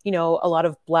 you know, a lot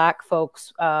of Black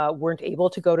folks weren't able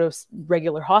to go to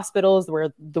regular hospitals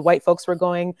where the white folks were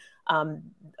going.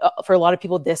 For a lot of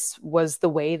people, this was the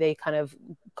way they kind of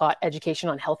got education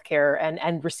on healthcare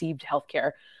and received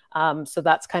healthcare. So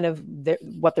that's kind of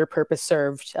what their purpose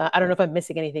served. I don't know if I'm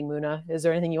missing anything, Muna. Is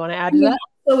there anything you want to add to that?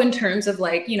 So in terms of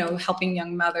like, you know, helping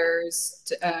young mothers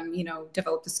to, you know,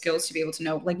 develop the skills to be able to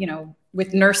know, like, you know,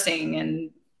 with nursing and,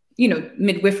 you know,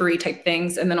 midwifery type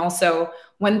things. And then also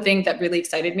one thing that really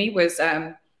excited me was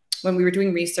when we were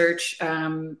doing research,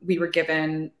 we were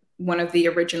given one of the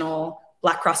original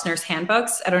Black Cross nurse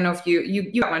handbooks. I don't know if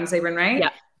you got one, Zabrin, right? Yeah.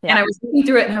 And I was looking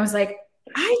through it and I was like,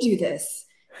 I do this,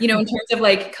 you know, in terms of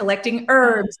like collecting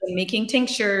herbs and making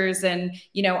tinctures, and,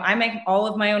 you know, I make all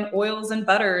of my own oils and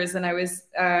butters. And I was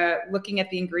looking at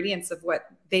the ingredients of what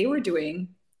they were doing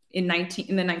in the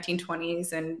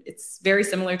 1920s. And it's very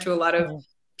similar to a lot of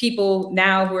people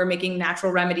now who are making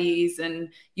natural remedies and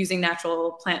using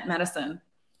natural plant medicine.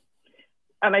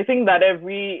 And I think that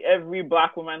every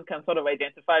Black woman can sort of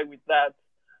identify with that.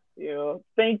 You know,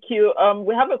 thank you.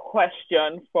 We have a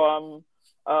question from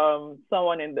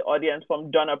someone in the audience,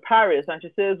 from Donna Paris, and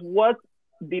she says, "What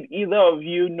did either of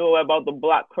you know about the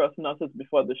Black Cross nurses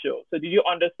before the show? So, did you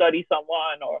understudy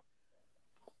someone, or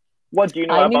what do you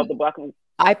know about the Black?"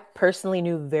 I personally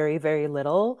knew very, very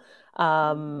little.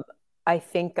 I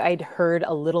think I'd heard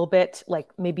a little bit, like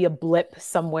maybe a blip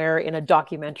somewhere in a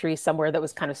documentary somewhere that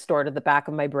was kind of stored at the back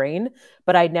of my brain,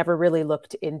 but I never really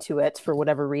looked into it for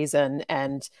whatever reason.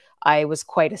 And I was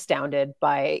quite astounded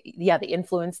by, the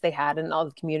influence they had in all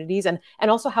the communities, and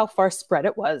also how far spread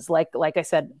it was. Like I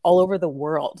said, all over the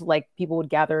world. Like people would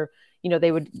gather, you know,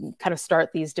 they would kind of start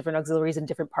these different auxiliaries in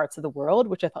different parts of the world,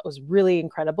 which I thought was really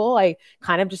incredible. I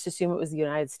kind of just assumed it was the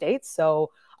United States. So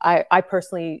I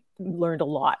personally learned a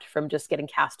lot from just getting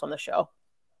cast on the show.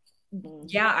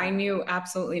 Yeah, I knew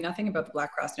absolutely nothing about the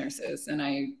Black Cross nurses, and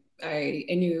I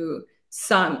knew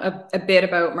a bit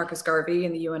about Marcus Garvey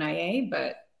and the UNIA,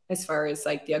 but as far as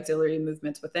like the auxiliary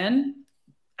movements within,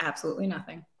 absolutely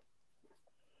nothing.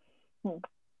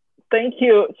 Thank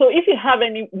you. So if you have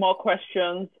any more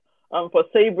questions for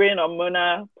Sabrin or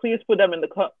Muna, please put them in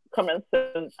the comments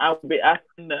and I will be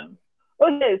asking them.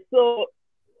 Okay, so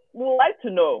we'd like to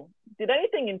know, did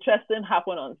anything interesting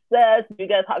happen on set? Do you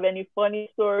guys have any funny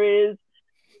stories?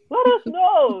 Let us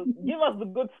know. Give us the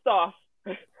good stuff.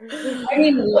 I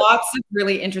mean, lots of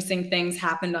really interesting things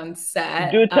happened on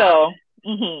set. Do tell.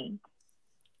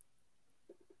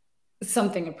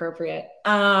 Something appropriate.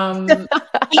 I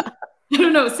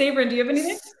don't know. Sabrin, do you have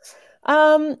anything?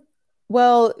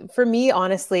 Well, for me,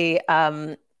 honestly,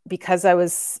 because I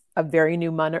was a very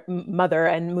new mother,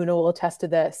 and Muna will attest to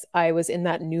this, I was in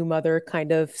that new mother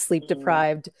kind of sleep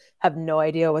deprived, have no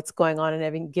idea what's going on in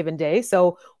any given day.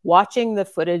 So watching the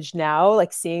footage now,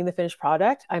 like seeing the finished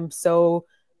product, I'm so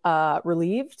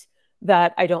relieved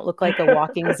that I don't look like a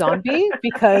walking zombie,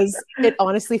 because it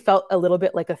honestly felt a little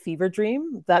bit like a fever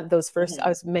dream. That those first,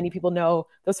 as many people know,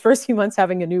 those first few months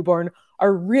having a newborn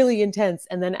are really intense.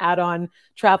 And then add on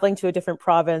traveling to a different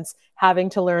province, having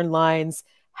to learn lines,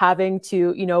 having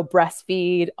to, you know,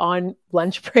 breastfeed on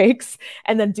lunch breaks,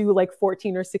 and then do like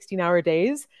 14 or 16-hour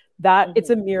days. That it's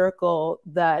a miracle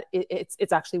that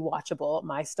it's actually watchable,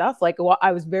 my stuff. Like,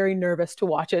 I was very nervous to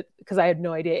watch it because I had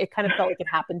no idea. It kind of felt like it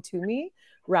happened to me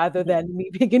rather than me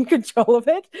being in control of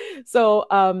it. So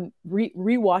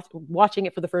watching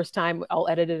it for the first time, all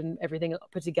edited and everything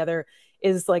put together,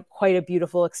 is like quite a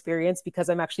beautiful experience, because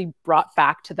I'm actually brought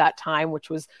back to that time, which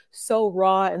was so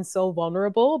raw and so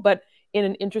vulnerable, but in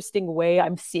an interesting way.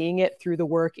 I'm seeing it through the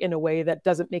work in a way that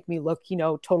doesn't make me look, you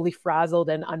know, totally frazzled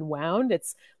and unwound.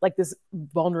 It's like this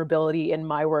vulnerability in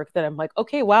my work that I'm like,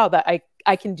 okay, wow, that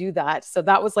I can do that. So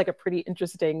that was like a pretty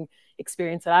interesting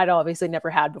experience that I'd obviously never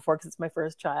had before, because it's my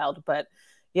first child. But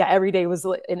yeah, every day was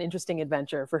an interesting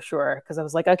adventure for sure, because I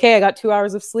was like, okay, I got 2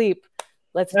 hours of sleep.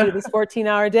 Let's do this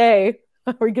 14-hour day.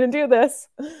 We're going to do this.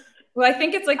 Well, I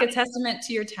think it's like a testament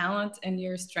to your talent and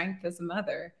your strength as a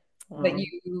mother that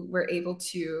you were able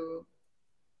to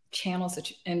channel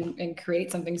such and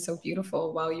create something so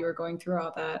beautiful while you were going through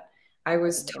all that. I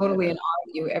was totally in awe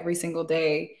of you every single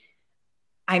day.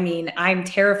 I mean, I'm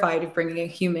terrified of bringing a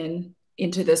human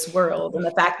into this world, and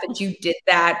the fact that you did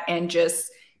that and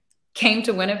just came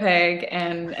to Winnipeg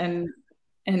and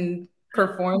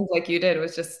performed like you did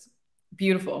was just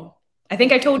beautiful. I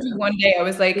think I told you one day, I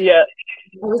was like,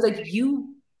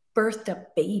 you birthed a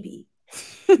baby.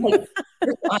 Like,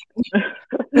 you're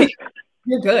fine.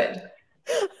 You're good.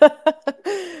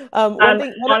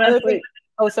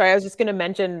 Oh, sorry. I was just going to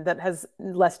mention that has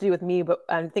less to do with me, but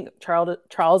I think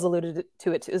Charles alluded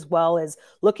to it as well, as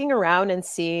looking around and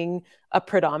seeing a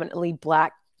predominantly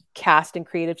Black cast and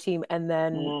creative team, and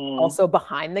then also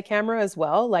behind the camera as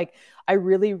well. Like, I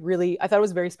thought it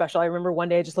was very special. I remember one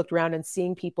day I just looked around and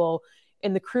seeing people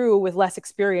in the crew with less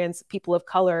experience, people of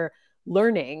color,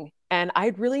 learning. And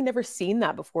I'd really never seen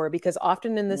that before, because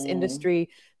often in this industry,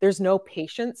 there's no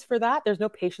patience for that. There's no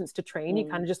patience to train. You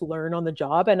kind of just learn on the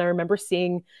job. And I remember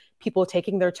seeing people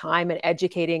taking their time and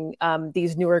educating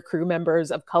these newer crew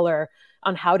members of color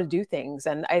on how to do things.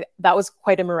 And that was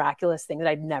quite a miraculous thing that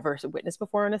I'd never witnessed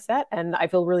before on a set. And I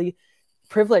feel really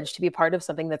privileged to be a part of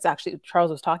something that's actually,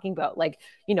 Charles was talking about, like,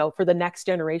 you know, for the next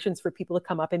generations, for people to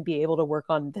come up and be able to work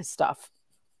on this stuff.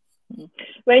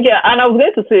 Thank you. And I was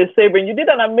going to say, Sabrin, you did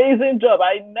an amazing job.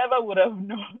 I never would have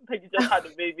known that you just had a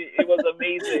baby. It was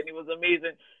amazing. It was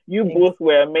amazing. You both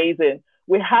were amazing.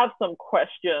 We have some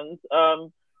questions.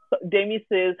 Demi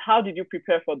says, how did you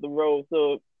prepare for the role?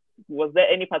 So was there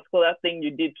any particular thing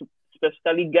you did to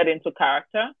specifically get into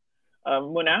character?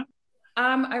 Muna?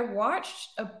 I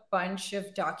watched a bunch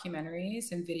of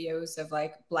documentaries and videos of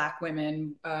like Black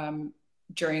women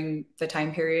during the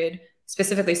time period.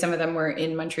 Specifically, some of them were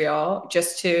in Montreal,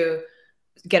 just to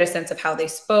get a sense of how they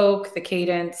spoke, the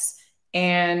cadence.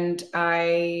 And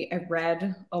I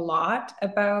read a lot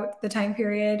about the time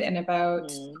period and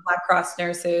about Black Cross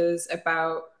nurses,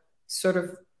 about sort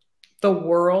of the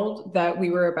world that we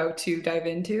were about to dive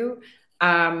into.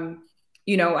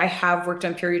 You know, I have worked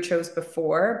on period shows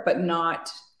before, but not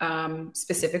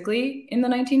specifically in the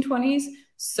 1920s.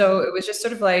 So it was just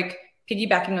sort of like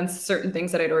piggybacking on certain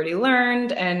things that I'd already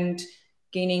learned and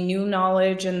gaining new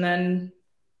knowledge, and then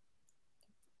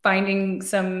finding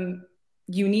some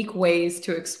unique ways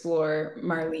to explore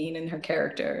Marlene and her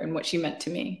character and what she meant to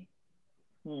me.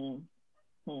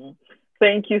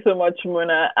 Thank you so much,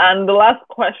 Muna. And the last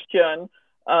question,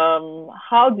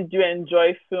 how did you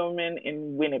enjoy filming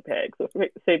in Winnipeg? So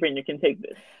Sabrin, you can take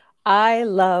this. I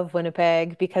love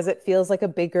Winnipeg because it feels like a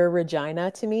bigger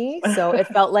Regina to me. So it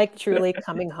felt like truly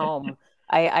coming home.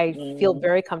 I feel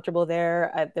very comfortable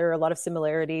there. There are a lot of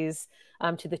similarities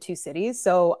to the two cities.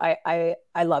 So I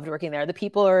loved working there. The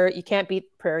people are, you can't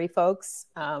beat prairie folks.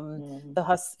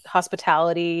 The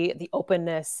hospitality, the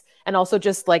openness, and also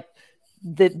just like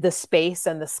the space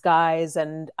and the skies.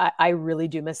 And I really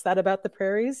do miss that about the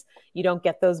prairies. You don't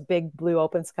get those big blue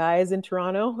open skies in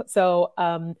Toronto. So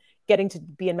getting to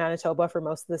be in Manitoba for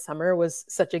most of the summer was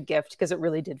such a gift because it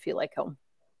really did feel like home.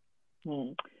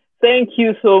 Thank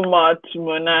you so much,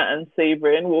 Mona and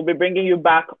Sabrin. We'll be bringing you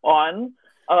back on.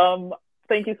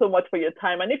 Thank you so much for your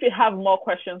time. And if you have more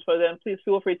questions for them, please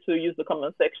feel free to use the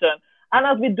comment section. And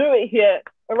as we do it here,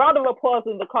 a round of applause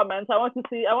in the comments. I want to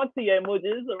see your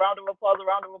emojis. A round of applause, a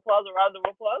round of applause, a round of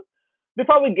applause.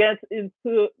 Before we get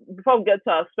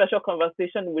to our special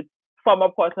conversation with former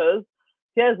porters,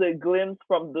 here's a glimpse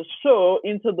from the show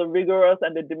into the rigorous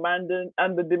and the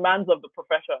demands of the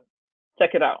profession.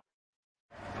 Check it out.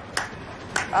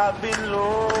 I've been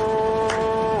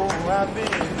low, I've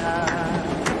been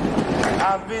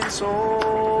high, I've been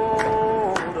sold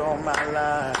all my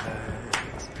life.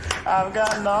 I've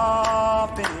got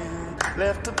nothing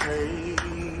left to play.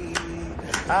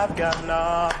 I've got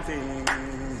nothing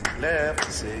left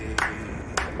to say.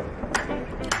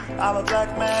 I'm a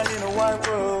black man in a white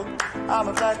world. I'm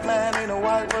a black man in a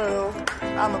white world.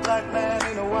 I'm a black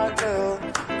man in a white world.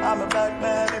 I'm a black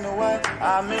man in a white.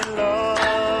 I'm in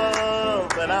love,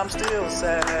 but I'm still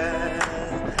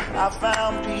sad. I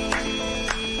found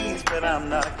peace, but I'm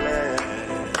not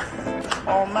glad.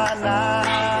 All my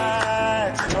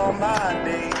nights and all my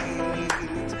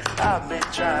days, I've been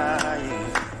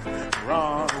trying the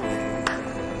wrong way.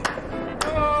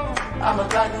 I'm a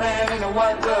black man in a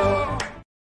white world.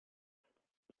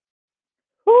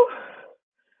 Whew.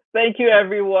 Thank you,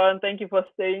 everyone. Thank you for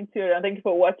staying tuned and thank you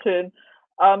for watching.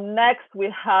 Next,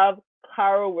 we have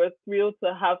Carol. We're thrilled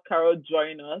to have Carol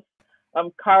join us.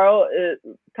 Carol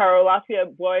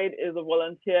Lafayette Boyd is a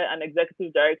volunteer and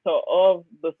executive director of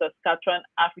the Saskatchewan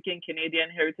African Canadian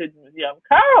Heritage Museum.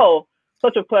 Carol,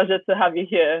 such a pleasure to have you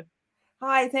here.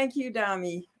 Hi, thank you,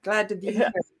 Dami. Glad to be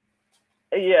here.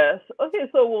 Yes. Okay,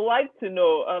 so we'd like to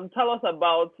know, tell us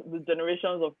about the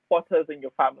generations of porters in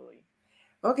your family.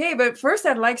 Okay, but first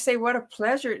I'd like to say what a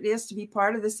pleasure it is to be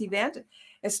part of this event,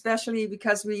 especially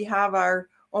because we have our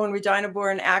own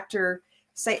Regina-born actor,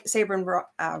 Sabrin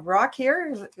Rock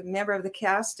here, a member of the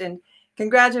cast. And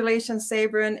congratulations,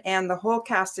 Sabrin, and the whole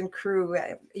cast and crew.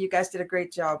 You guys did a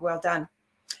great job. Well done.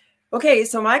 Okay,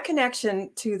 so my connection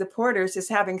to the porters is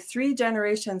having 3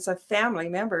 generations of family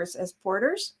members as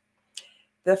porters.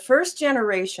 The first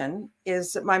generation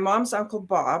is my mom's uncle,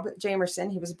 Bob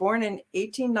Jamerson. He was born in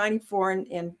 1894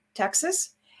 in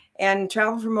Texas and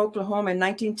traveled from Oklahoma in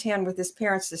 1910 with his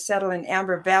parents to settle in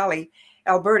Amber Valley,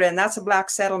 Alberta, and that's a black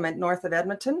settlement north of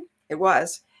Edmonton. It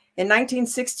was. In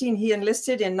 1916, he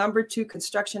enlisted in No. 2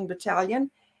 Construction Battalion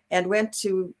and went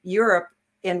to Europe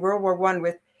in World War I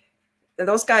with,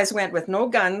 those guys went with no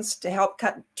guns to help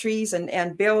cut trees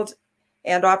and build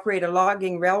and operate a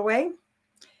logging railway.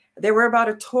 There were about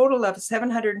a total of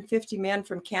 750 men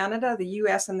from Canada, the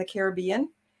US, and the Caribbean.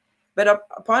 But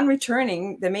upon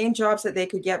returning, the main jobs that they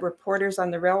could get were porters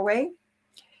on the railway.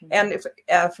 And if,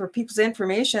 for people's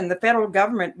information, the federal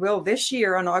government will this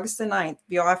year on August the 9th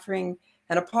be offering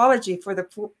an apology for the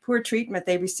poor treatment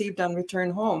they received on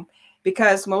return home,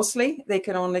 because mostly they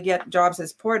could only get jobs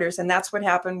as porters. And that's what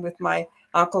happened with my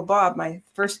Uncle Bob, my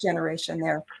first generation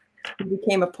there. He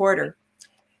became a porter.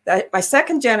 My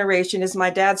second generation is my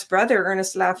dad's brother,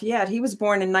 Ernest Lafayette. He was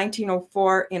born in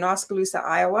 1904 in Oskaloosa,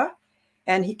 Iowa.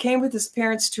 And he came with his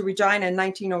parents to Regina in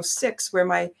 1906, where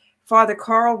my father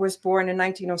Carl was born in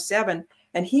 1907.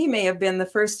 And he may have been the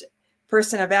first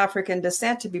person of African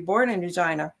descent to be born in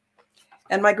Regina.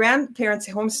 And my grandparents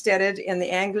homesteaded in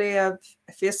the Anglia,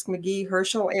 Fisk, McGee,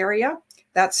 Herschel area.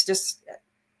 That's just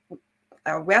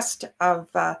west of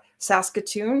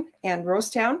Saskatoon and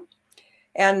Rosetown.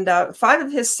 And 5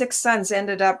 of his 6 sons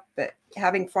ended up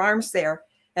having farms there.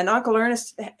 And Uncle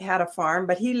Ernest had a farm,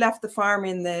 but he left the farm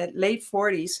in the late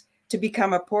 40s to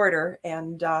become a porter.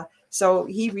 And so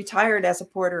he retired as a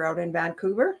porter out in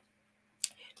Vancouver.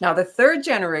 Now, the third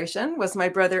generation was my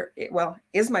brother, well,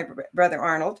 is my brother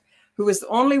Arnold, who was the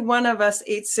only one of us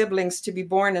 8 siblings to be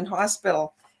born in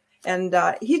hospital. And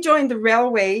he joined the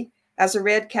railway as a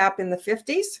red cap in the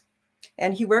 50s.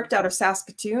 And he worked out of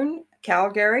Saskatoon,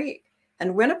 Calgary,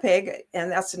 and Winnipeg.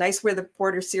 And that's nice where the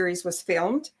Porter series was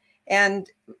filmed. And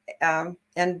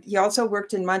he also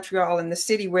worked in Montreal, in the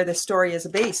city where the story is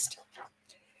based.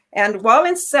 And while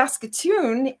in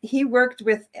Saskatoon, he worked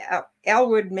with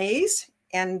Elwood Mays.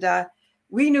 And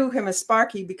we knew him as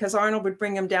Sparky because Arnold would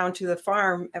bring him down to the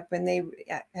farm when they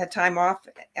had time off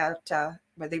at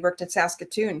where they worked in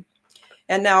Saskatoon.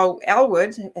 And now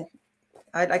Elwood,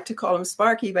 I'd like to call him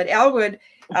Sparky, but Elwood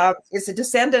is a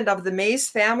descendant of the Mays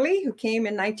family who came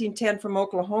in 1910 from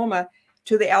Oklahoma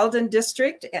to the Eldon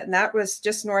district, and that was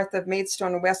just north of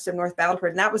Maidstone and west of North Battleford.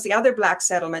 And that was the other black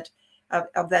settlement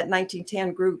of that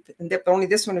 1910 group. And only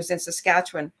this one was in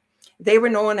Saskatchewan. They were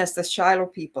known as the Shiloh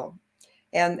people.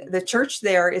 And the church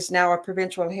there is now a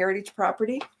provincial heritage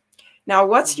property. Now,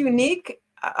 what's unique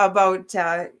about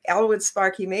Elwood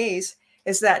Sparky Mays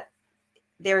is that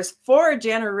there's 4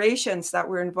 generations that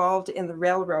were involved in the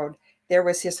railroad. There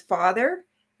was his father,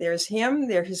 there's him,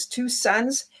 there's his 2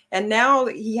 sons, and now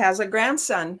he has a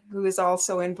grandson who is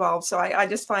also involved. So I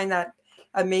just find that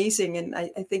amazing, and I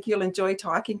think you'll enjoy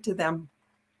talking to them.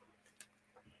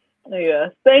 Yeah,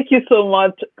 thank you so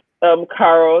much,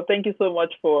 Carol. Thank you so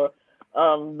much for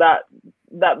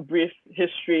that brief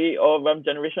history of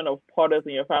generation of potters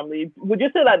in your family. Would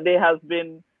you say that there has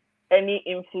been any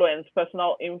influence,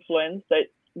 personal influence that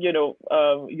your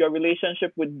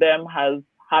relationship with them has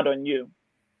had on you?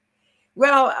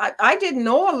 Well, I didn't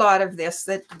know a lot of this.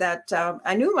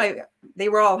 I knew they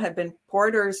had been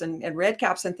porters and red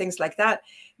caps and things like that,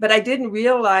 but I didn't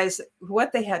realize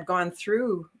what they had gone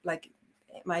through. Like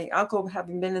my uncle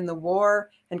having been in the war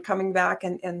and coming back,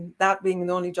 and that being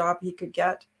the only job he could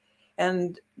get.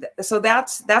 And so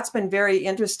that's been very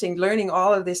interesting, learning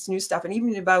all of this new stuff, and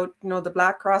even about the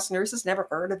Black Cross nurses. Never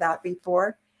heard of that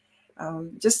before.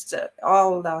 Just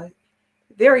all the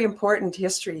very important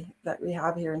history that we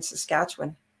have here in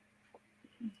Saskatchewan.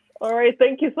 All right,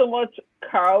 thank you so much,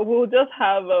 Carl. We'll just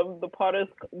have the Potter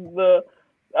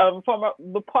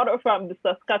from the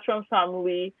Saskatchewan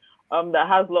family that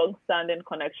has long-standing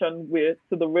connection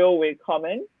to the railway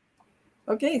comment.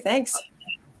 Okay, thanks.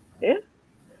 Yeah.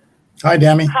 Hi,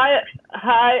 Dami.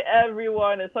 Hi,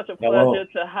 everyone. It's such a pleasure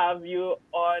to have you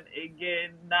on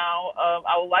again. Now,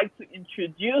 I would like to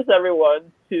introduce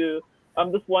everyone to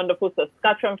this wonderful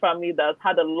Saskatchewan family that's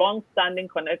had a long-standing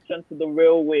connection to the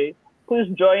railway. Please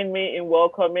join me in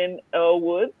welcoming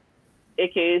Elwood,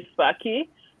 aka Sparky,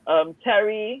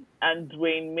 Terry, and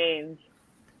Dwayne Mains.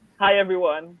 Hi,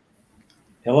 everyone.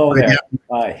 Hello there.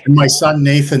 Hi. And my son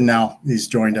Nathan now, he's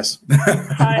joined us.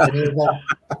 Hi,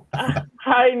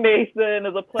 Nathan.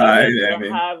 It's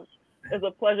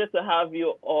a pleasure to have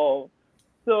you all.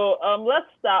 So let's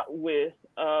start with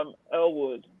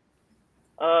Elwood.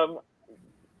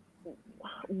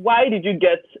 Why did you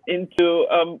get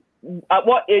into? At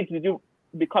what age did you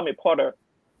become a potter?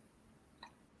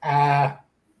 I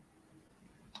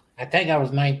think I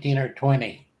was 19 or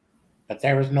 20, but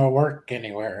there was no work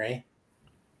anywhere, eh?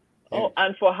 Oh,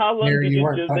 and for how long did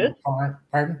you do this?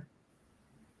 Pardon?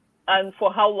 And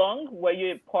for how long were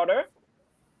you a potter?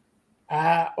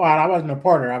 Well, I wasn't a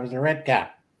porter. I was a red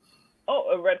cap. Oh,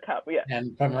 a red cap, yeah.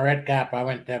 And from a red cap, I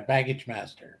went to baggage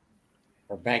master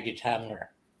or baggage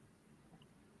handler.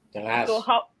 The last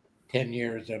 10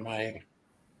 years of my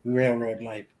railroad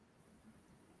life.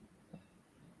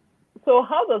 So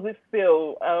how does it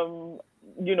feel,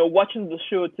 watching the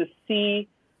show to see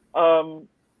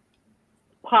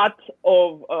part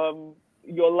of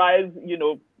your lives,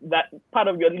 that part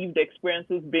of your lived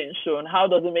experiences being shown? How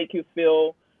does it make you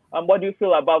feel? What do you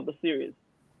feel about the series?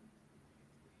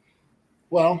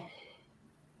 Well,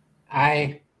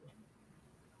 I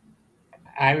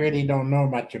really don't know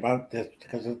much about this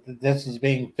because this is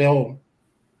being filmed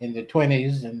in the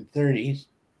 20s and 30s,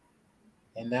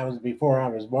 and that was before I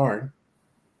was born.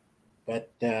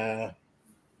 But I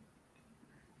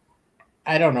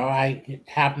don't know. I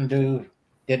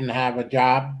didn't have a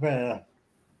job.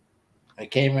 I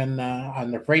came in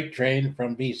on the freight train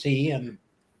from BC and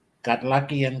got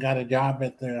lucky and got a job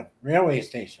at the railway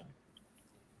station.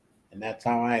 And that's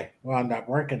how I wound up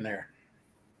working there.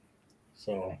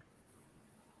 So,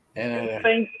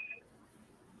 and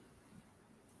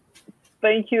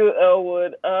thank you,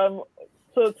 Elwood.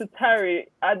 So to Terry,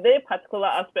 are there particular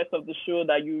aspects of the show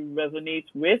that you resonate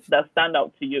with that stand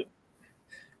out to you?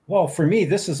 Well, for me,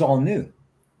 this is all new.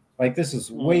 Like, this is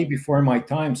way before my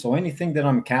time. So anything that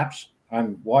I'm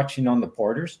watching on the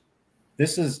porters,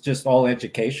 this is just all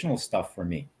educational stuff for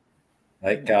me.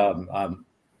 Like,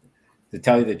 to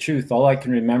tell you the truth, all I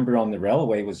can remember on the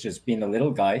railway was just being a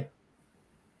little guy,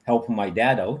 helping my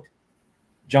dad out,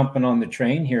 jumping on the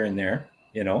train here and there,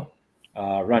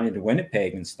 running to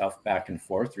Winnipeg and stuff back and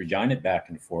forth, Regina back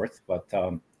and forth. But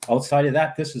outside of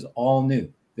that, this is all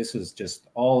new. This is just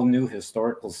all new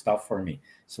historical stuff for me.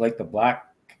 So like the Black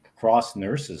Cross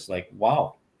nurses, like,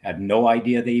 wow, had no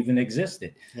idea they even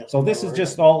existed. Yeah, so this is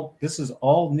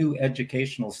all new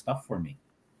educational stuff for me.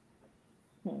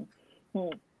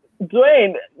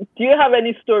 Dwayne, do you have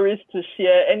any stories to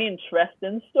share? Any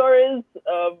interesting stories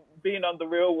of being on the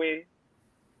railway?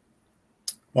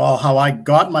 Well, how I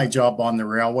got my job on the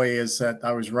railway is that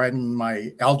I was writing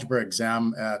my algebra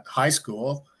exam at high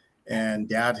school, and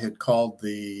Dad had called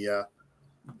the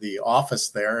office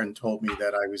there and told me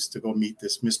that I was to go meet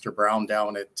this Mr. Brown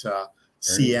down at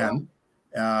CN.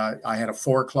 I had a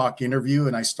 4 o'clock interview,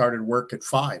 and I started work at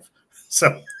 5.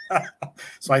 So,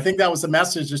 so I think that was the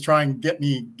message, just try and get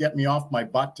me off my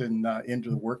butt and into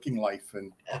the working life.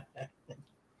 And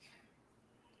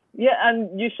yeah,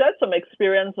 and you shared some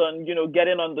experience on, you know,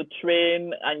 getting on the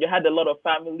train, and you had a lot of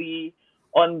family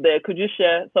on there. Could you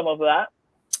share some of that?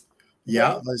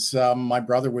 Yeah, as my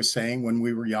brother was saying, when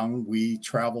we were young, we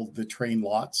traveled the train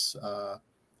lots.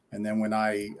 And then when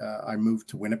I moved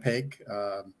to Winnipeg,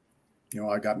 you know,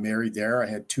 I got married there. I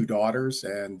had 2 daughters,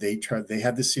 and they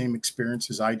had the same experience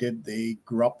as I did. They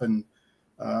grew up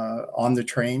on the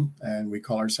train, and we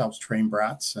call ourselves train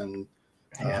brats. And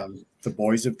the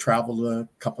boys have traveled a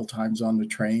couple times on the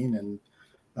train, and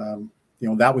you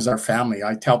know, that was our family.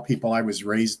 I tell people I was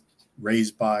raised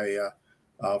by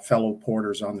fellow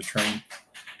porters on the train.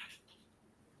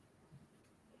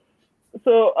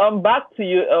 So back to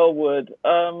you, Elwood.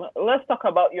 Let's talk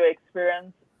about your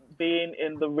experience being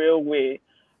in the railway.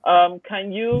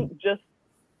 Can you just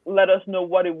let us know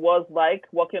what it was like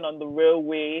working on the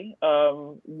railway,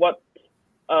 what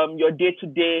your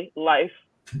day-to-day life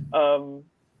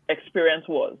experience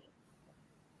was?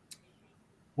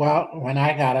 Well, when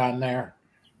I got on there,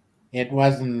 it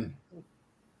wasn't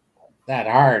that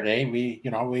hard, eh? We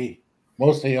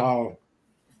mostly all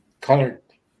colored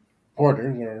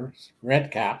porters or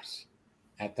red caps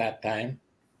at that time.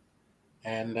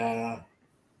 And I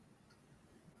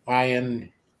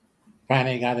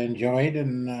finally got enjoyed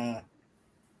and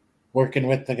working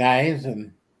with the guys,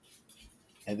 and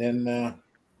then there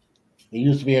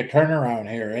used to be a turnaround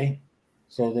here, eh?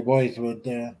 So the boys would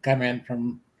come in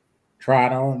from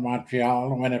Toronto and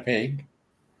Montreal and Winnipeg.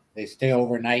 They stay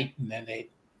overnight, and then they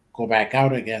go back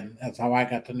out again. That's how I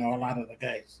got to know a lot of the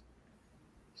guys.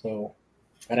 So,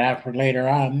 but after later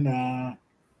on,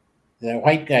 the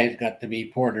white guys got to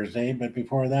be porters, eh? But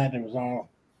before that, it was all,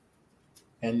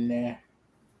 and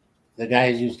the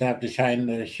guys used to have to shine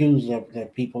the shoes of the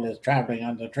people that's traveling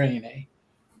on the train, eh?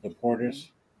 The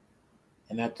porters.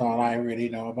 And that's all I really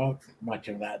know about much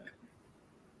of that.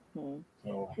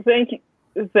 So. Thank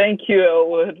you,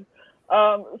 Elwood.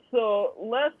 So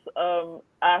let's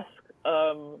ask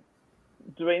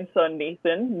Dwayne's son,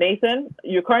 Nathan. Nathan,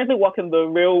 you're currently working the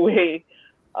railway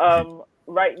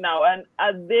right now, and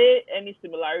are there any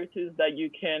similarities that you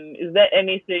can? Is there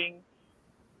anything?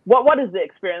 What is the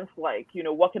experience like? You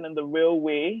know, working in the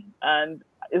railway, and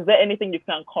is there anything you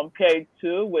can compare it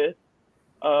to with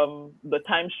the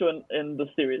time shown in the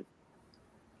series?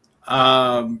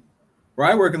 Where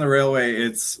I work in the railway,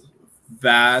 it's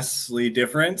vastly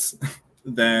different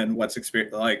than what's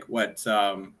what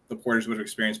the porters would have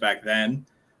experienced back then.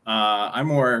 I'm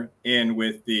more in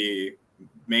with the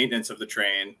maintenance of the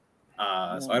train,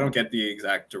 so I don't get the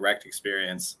exact direct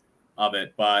experience of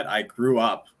it, but I grew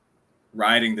up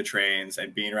riding the trains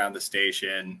and being around the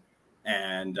station,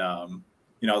 and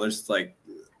you know, there's like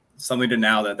something to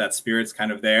now that spirit's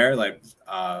kind of there. Like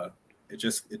it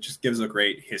just gives a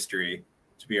great history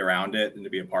to be around it and to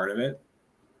be a part of it.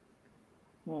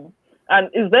 And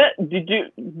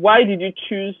why did you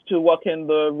choose to work in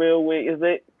the railway? Is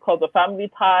it because of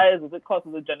family ties? Is it because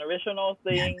of the generational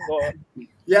thing? Or?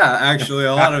 Yeah, actually,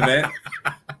 a lot of it.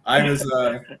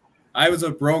 I was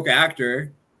a broke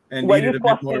actor and needed a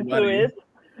bit more money.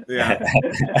 Yeah.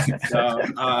 So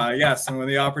yes, and when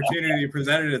the opportunity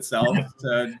presented itself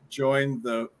to join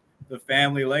the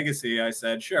family legacy, I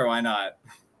said, sure, why not?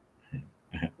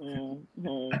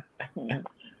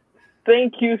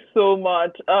 Thank you so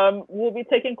much. We'll be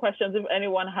taking questions. If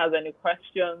anyone has any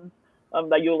questions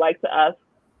that you'd like to ask,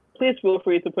 please feel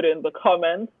free to put it in the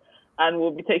comments, and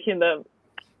we'll be taking them.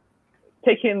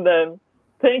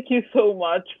 Thank you so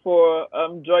much for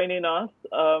joining us.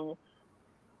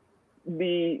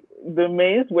 The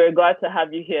Mays, we're glad to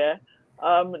have you here.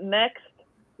 Next,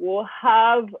 we'll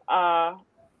have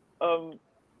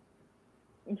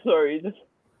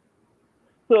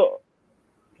so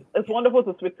it's wonderful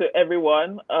to speak to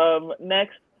everyone.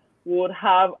 Next, we would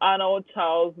have Arnold,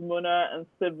 Charles, Mona, and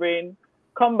Severin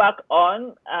come back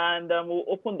on, and we'll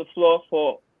open the floor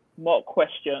for more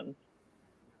questions.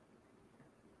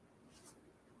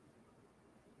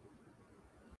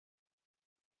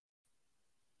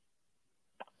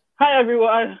 Hi,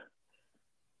 everyone.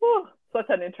 Whew, such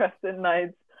an interesting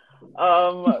night.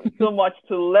 So much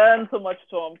to learn, so much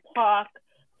to unpack.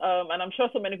 And I'm sure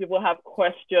so many people have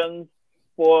questions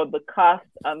for the cast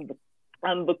and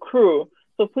the crew.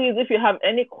 So please, if you have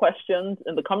any questions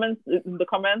in the comments,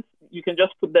 you can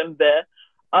just put them there.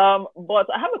 But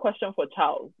I have a question for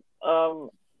Charles.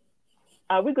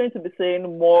 are we going to be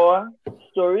seeing more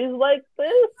stories like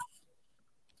this?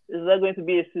 Is there going to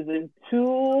be a season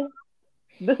 2?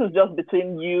 This is just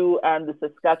between you and the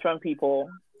Saskatchewan people,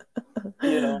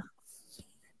 you know.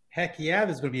 Heck yeah,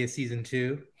 there's going to be a season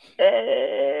 2.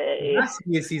 Hey. There has to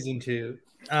be a season 2.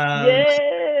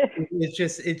 Yay. It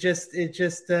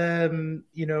just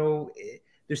you know,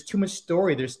 there's too much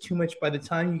story. There's too much. By the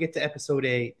time you get to episode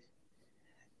 8,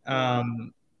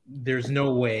 there's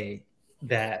no way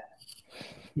that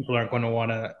people aren't going to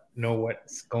want to know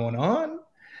what's going on.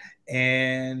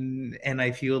 And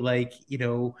I feel like, you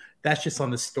know, that's just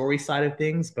on the story side of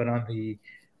things, but on the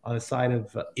side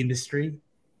of industry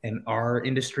and our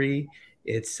industry,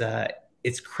 it's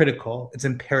critical. It's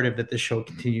imperative that the show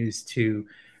continues to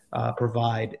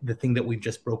provide the thing that we've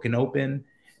just broken open,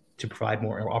 to provide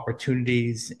more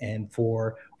opportunities, and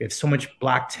we have so much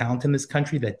Black talent in this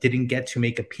country that didn't get to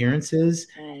make appearances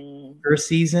first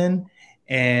season,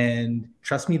 and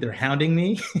trust me, they're hounding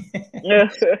me.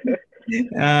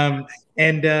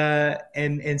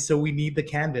 And so we need the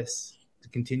canvas to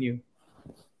continue.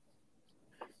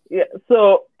 Yeah.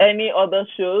 So, any other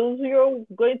shows you're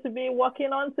going to be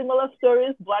working on? Similar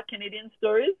stories, Black Canadian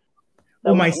stories?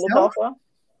 Oh, myself.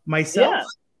 Yeah.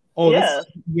 Oh, yes.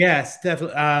 Yes,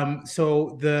 definitely.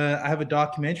 So I have a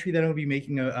documentary that I'll be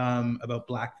making about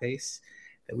blackface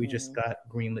that we just got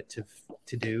greenlit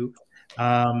to do.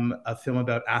 A film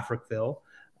about Africville.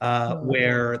 I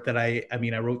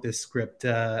wrote this script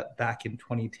back in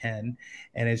 2010,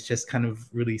 and it's just kind of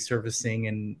really surfacing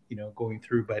and, you know, going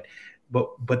through. But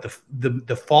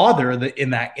the father in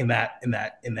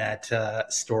that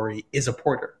story is a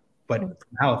porter, but from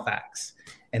Halifax,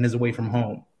 and is away from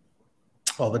home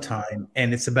all the time,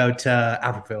 and it's about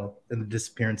Africville and the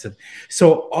disappearance of.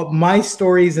 So my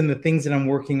stories and the things that I'm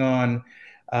working on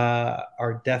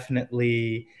are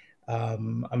definitely.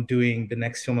 I'm doing the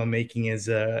next film I'm making is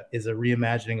a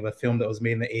reimagining of a film that was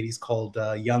made in the 80s called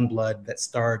Youngblood, that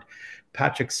starred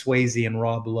Patrick Swayze and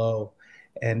Rob Lowe.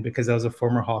 And because I was a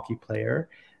former hockey player,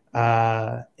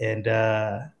 and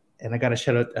I got to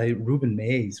shout out Ruben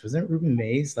Mays. Wasn't it Ruben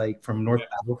Mays, like from North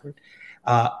Battleford?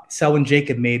 Selwyn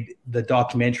Jacob made the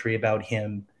documentary about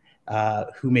him,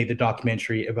 who made the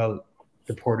documentary about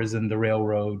the Porters and the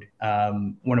Railroad,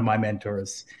 one of my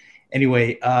mentors.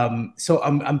 Anyway, so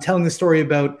I'm telling the story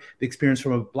about the experience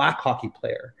from a Black hockey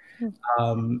player,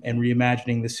 and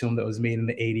reimagining this film that was made in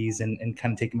the 80s and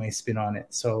kind of taking my spin on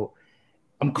it. So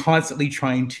I'm constantly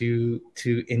trying to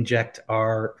inject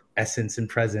our essence and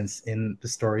presence in the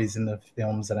stories and the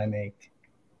films that I make.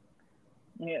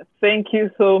 Yeah, thank you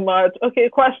so much. Okay,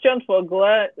 question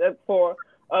for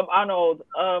Arnold.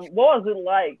 What was it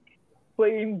like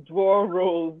playing dual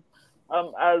roles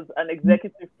as an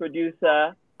executive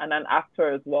producer and an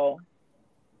actor as well?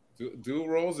 Dual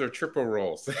roles or triple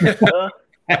roles?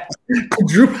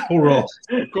 Quadruple roles.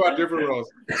 Quadruple roles.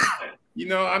 You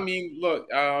know, I mean, look,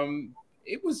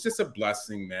 it was just a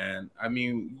blessing, man. I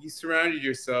mean, you surrounded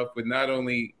yourself with not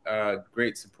only a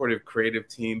great supportive creative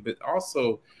team, but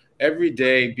also every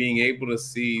day being able to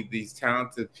see these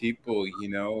talented people, you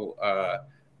know,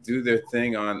 do their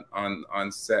thing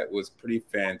on set was pretty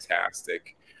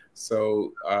fantastic.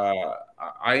 So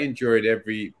I enjoyed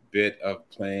every bit of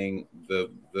playing the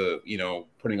you know,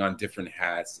 putting on different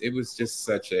hats. It was just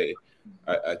such a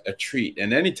treat.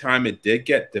 And anytime it did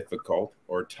get difficult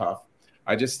or tough,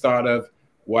 I just thought of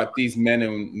what these men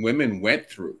and women went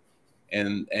through,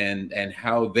 and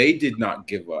how they did not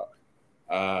give up.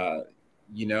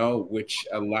 You know, which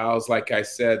allows, like I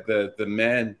said, the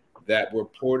men that were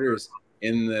porters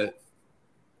in the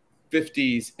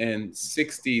 50s and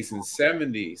 60s and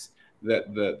 70s,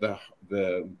 that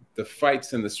the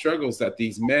fights and the struggles that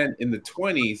these men in the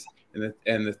 20s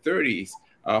and the 30s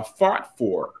fought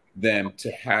for them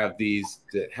to have the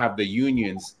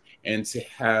unions and to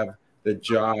have the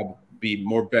job be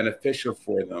more beneficial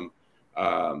for them.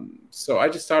 So I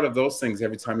just thought of those things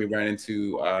every time we ran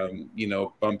into you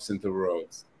know, bumps into the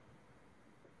roads.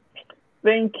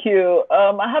 Thank you.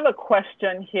 I have a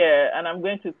question here, and I'm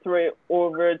going to throw it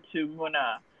over to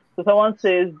Muna. So someone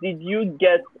says, did you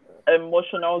get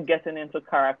emotional getting into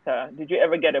character? Did you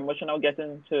ever get emotional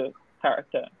getting into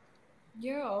character?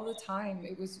 Yeah, all the time.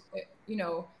 It was, you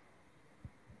know,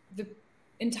 the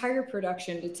entire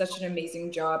production did such an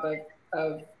amazing job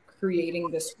of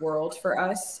creating this world for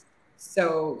us.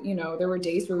 So, you know, there were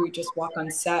days where we just walk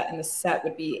on set and the set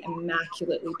would be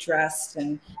immaculately dressed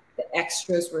and the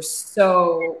extras were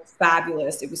so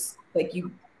fabulous. It was like you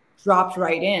dropped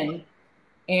right in.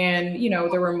 And, you know,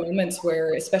 there were moments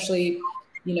where, especially,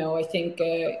 you know, I think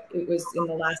it was in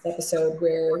the last episode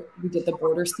where we did the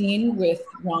border scene with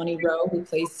Ronnie Rowe, who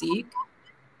plays Zeke.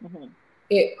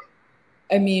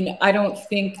 I mean, I don't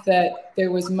think that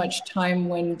there was much time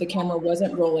when the camera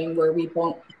wasn't rolling where we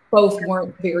both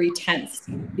weren't very tense,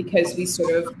 because we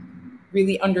sort of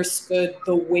really understood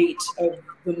the weight of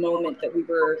the moment that we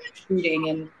were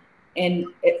shooting, and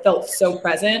it felt so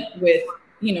present with,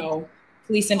 you know,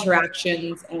 police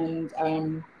interactions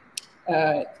and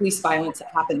police violence that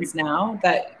happens now,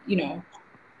 that, you know,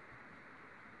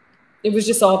 it was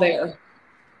just all there.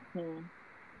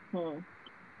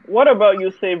 What about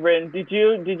you, Sabrin? Did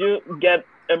you get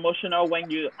emotional when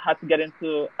you had to get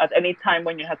into, at any time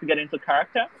when you had to get into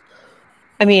character?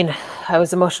 I mean, I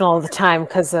was emotional all the time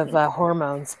because of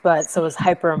hormones, but so was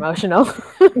hyper emotional.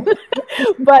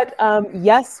 But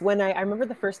yes, when I remember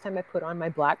the first time I put on my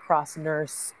Black Cross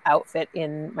nurse outfit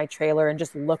in my trailer and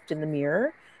just looked in the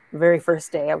mirror, the very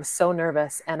first day, I was so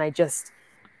nervous, and I just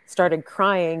started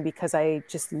crying because I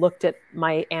just looked at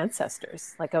my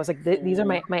ancestors. Like I was like, these are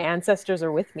my ancestors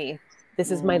are with me. This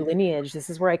is my lineage. This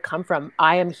is where I come from.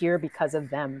 I am here because of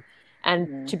them.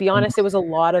 And to be honest, it was a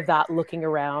lot of that looking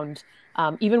around.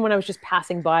 Even when I was just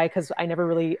passing by, because I never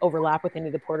really overlap with any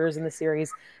of the porters in the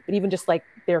series, but even just like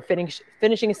they're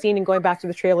finishing a scene and going back to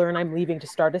the trailer, and I'm leaving to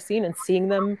start a scene, and seeing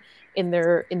them in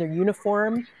their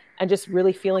uniform, and just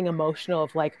really feeling emotional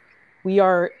of like, we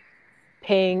are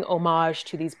paying homage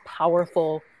to these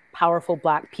powerful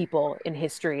Black people in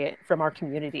history from our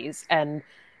communities. And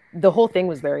the whole thing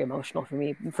was very emotional for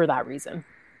me for that reason.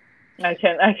 I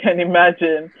can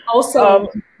imagine. Also,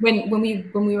 when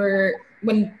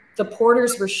the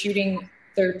porters were shooting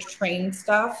their train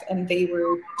stuff and they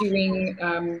were doing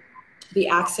the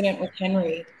accident with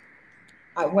Henry,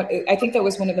 I think that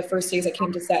was one of the first days I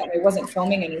came to set, and I wasn't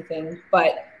filming anything,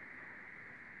 but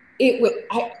it would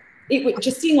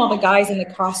just seeing all the guys in the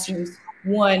costumes,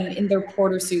 one in their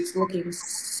porter suits looking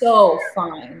so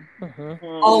fine.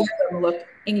 All of them looked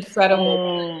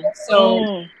incredible.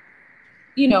 So,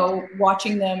 you know,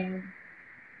 watching them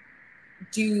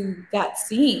do that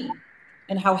scene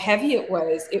and how heavy it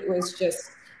was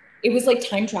like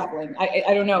time traveling.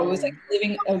 I don't know. It was like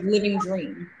a living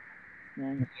dream.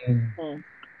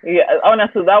 Yeah,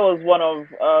 honestly, that was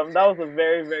that was a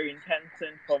very, very intense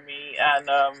scene for me, and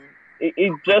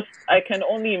it just, I can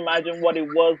only imagine what it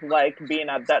was like being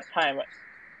at that time.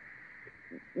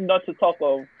 Not to talk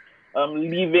of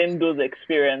living those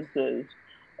experiences.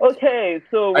 Okay,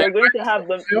 so we're going to have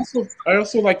them. I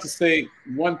also like to say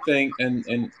one thing,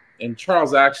 and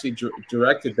Charles actually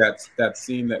directed that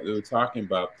scene that we were talking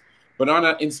about. But on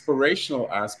an inspirational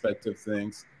aspect of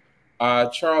things,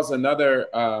 Charles, another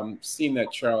scene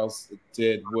that Charles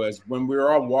did was when we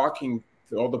were all walking,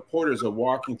 all the porters are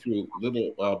walking through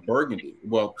Little Burgundy,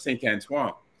 well, Saint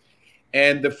Antoine.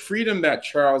 And the freedom that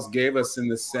Charles gave us in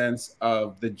the sense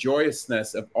of the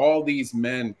joyousness of all these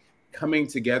men coming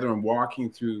together and walking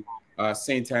through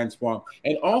Saint Antoine,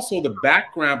 and also the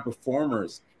background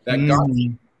performers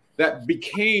that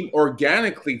became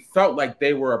organically felt like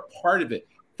they were a part of it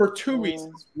for two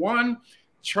reasons. One,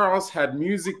 Charles had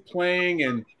music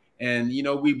playing, and you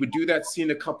know, we would do that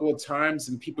scene a couple of times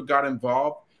and people got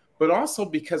involved, but also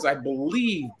because I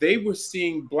believe they were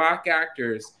seeing Black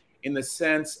actors in the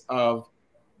sense of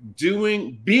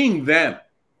being them.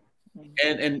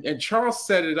 And Charles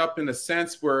set it up in a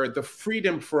sense where the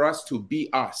freedom for us to be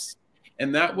us.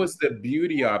 And that was the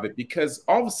beauty of it, because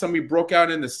all of a sudden we broke out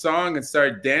in the song and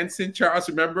started dancing, Charles,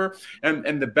 remember?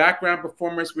 And the background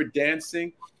performers were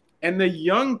dancing. And the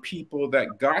young people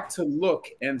that got to look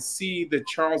and see the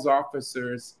Charles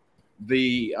officers,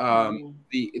 the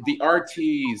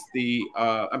RTs,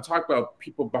 I'm talking about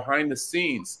people behind the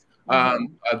scenes,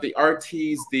 the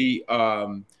RTs,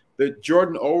 the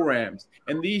Jordan Orams,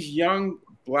 and these young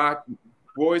Black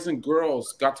boys and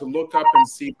girls got to look up and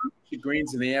see the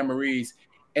Greens and the Amories.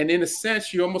 And in a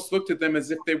sense, you almost looked at them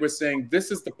as if they were saying, this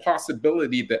is the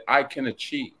possibility that I can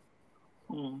achieve.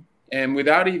 And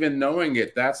without even knowing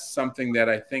it, that's something that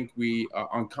I think we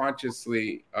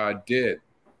unconsciously did.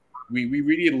 We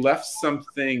really left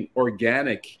something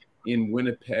organic in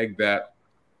Winnipeg that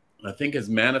I think has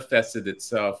manifested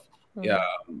itself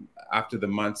after the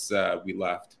months we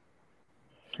left.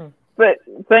 But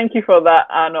thank you for that,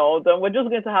 Arnold. And we're just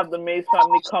going to have the Mays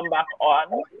family come back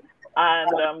on,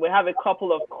 and we have a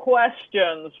couple of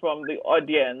questions from the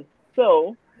audience.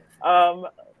 So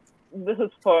this is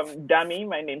from Dami,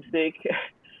 my namesake,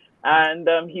 and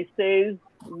he says,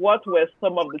 what were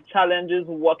some of the challenges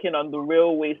working on the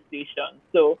railway station?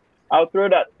 So I'll throw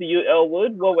that to you,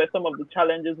 Elwood. What were some of the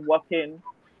challenges working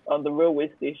on the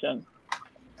railway station?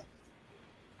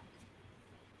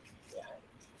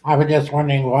 I was just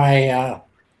wondering why.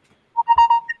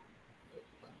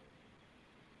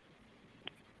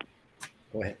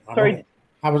 Go ahead. Sorry,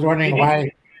 I was wondering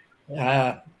why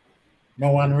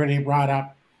no one really brought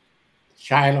up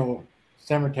Shiloh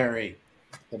Cemetery,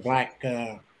 the black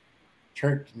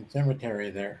church and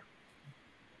cemetery there.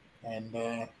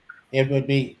 And it would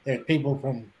be, there's people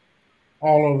from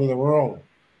all over the world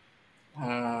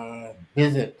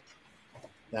visit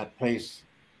that place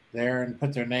there and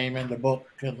put their name in the book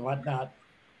and whatnot.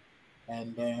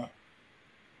 And there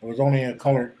was only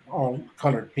all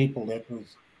colored people that was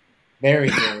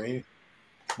buried there.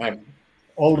 My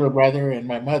older brother and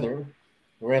my mother,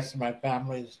 the rest of my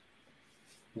family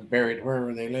was buried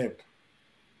wherever they lived.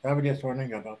 So I was just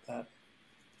wondering about that.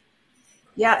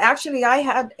 Yeah, actually,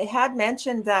 I had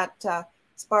mentioned that,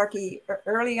 Sparky,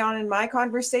 early on in my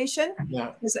conversation.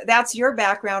 Yeah, that's your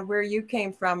background, where you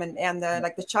came from, and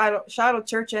the Shiloh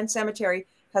Church and Cemetery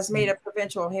has made a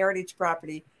provincial heritage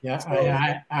property. Yeah, So,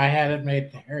 I had it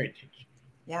made heritage.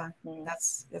 Yeah,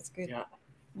 that's good. Yeah.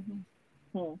 Mm-hmm.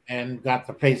 And got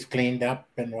the place cleaned up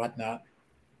and whatnot.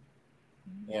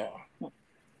 Yeah.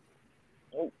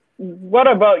 What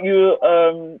about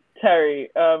you, Terry?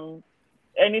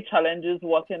 Any challenges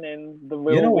working in the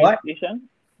railway station?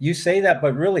 You say that,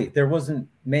 but really, there wasn't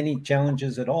many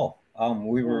challenges at all.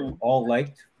 We were all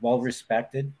liked, well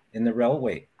respected in the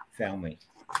railway family.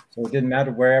 So it didn't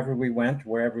matter wherever we went,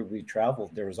 wherever we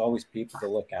traveled, there was always people to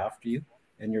look after you,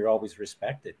 and you're always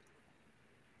respected.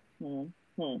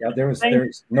 Yeah, there's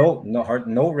no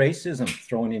racism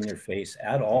thrown in your face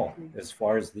at all as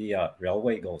far as the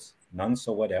railway goes. None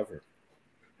so whatever.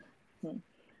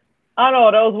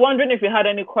 Arnold, I was wondering if you had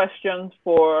any questions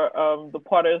for the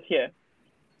porters here.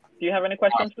 Do you have any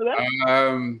questions for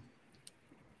them?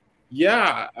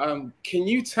 Yeah. Can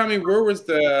you tell me where was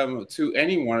to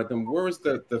any one of them, where was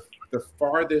the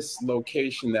farthest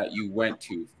location that you went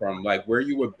to, from like where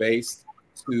you were based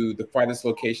to the farthest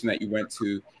location that you went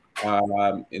to,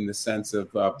 in the sense of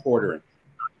portering?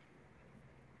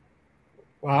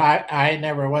 Well, I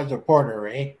never was a porter,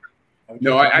 eh?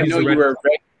 No, I know you were.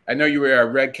 I know you were a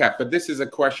red cap, but this is a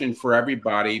question for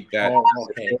everybody that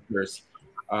porters.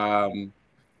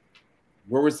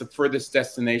 Where was the furthest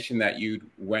destination that you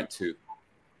went to?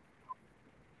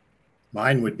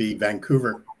 Mine would be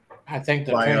Vancouver. I think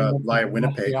the via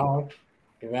Winnipeg to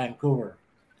Vancouver.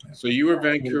 So you were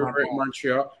Vancouver,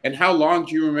 Montreal, and how long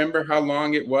do you remember? How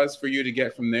long it was for you to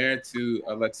get from there to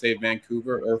let's say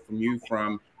Vancouver, or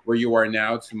from where you are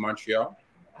now to Montreal?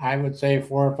 I would say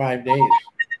 4 or 5 days.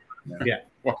 Yeah,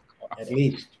 at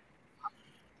least.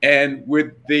 And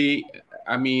with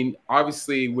I mean,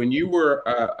 obviously, when you were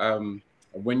a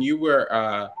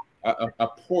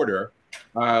porter,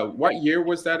 what year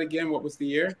was that again? What was the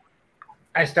year?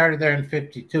 I started there in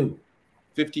 52.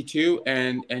 52,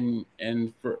 and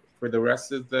for the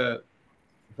rest of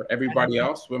for everybody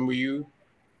else, when were you?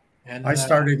 And I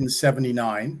started in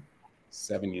 79.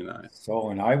 79. So,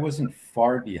 and I wasn't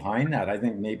far behind that. I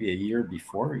think maybe a year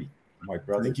before my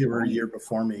brother. I think you were a year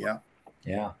before me. Yeah.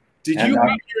 Yeah. Did you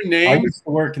have your name? I used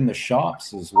to work in the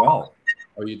shops as well.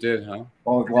 Oh, you did, huh?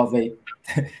 Oh, well, the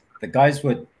guys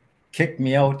would kick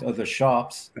me out of the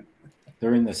shops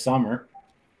during the summer.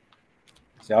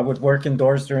 So I would work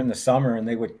indoors during the summer, and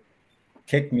they would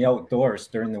kick me outdoors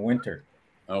during the winter.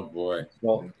 Oh boy.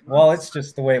 Well, it's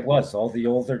just the way it was. All the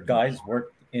older guys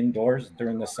worked indoors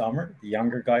during the summer. The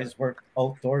younger guys worked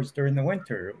outdoors during the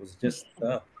winter. It was just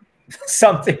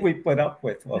something we put up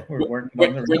with while we were working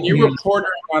on the road. When you were portering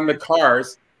on the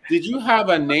cars, did you have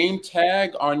a name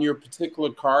tag on your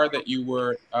particular car that you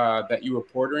were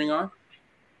portering on?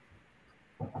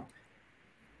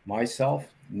 Myself?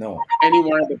 No. Any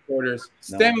one of the porters.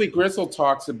 No. Stanley Gristle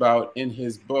talks about in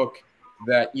his book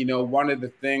that, you know, one of the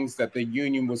things that the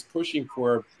union was pushing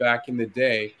for back in the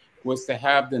day was to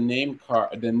have the name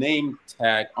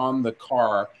tag on the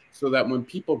car, so that when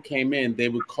people came in, they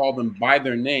would call them by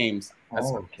their names as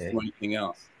opposed to anything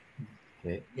else.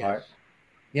 Okay. Yes.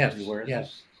 Yes.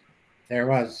 There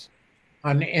was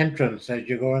on the entrance as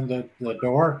you go in the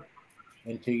door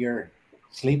into your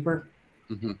sleeper.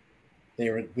 Mm-hmm.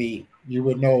 There would be, you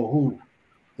would know who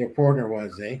the porter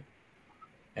was,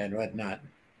 and whatnot.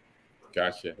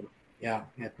 Gotcha. Yeah,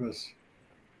 it was.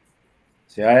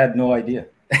 See, I had no idea.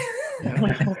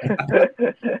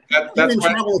 That's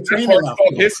called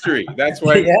history. That's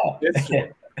why.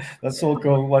 History. That's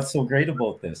what's so great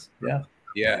about this. Yeah.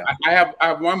 Yeah. I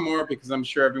have one more, because I'm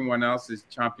sure everyone else is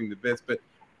chomping the bits. But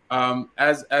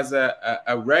as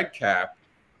a red cap,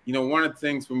 you know, one of the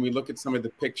things when we look at some of the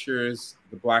pictures,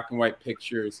 the black and white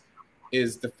pictures,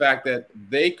 is the fact that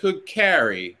they could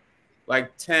carry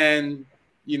like 10,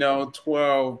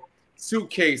 12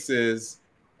 suitcases,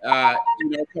 a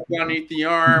couple underneath the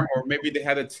arm, or maybe they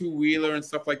had a two-wheeler and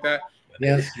stuff like that.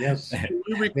 Yes.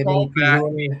 You recall that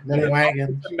little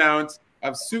wagons. amount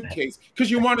of suitcase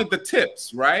because you wanted the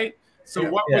tips, right? So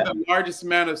what were the largest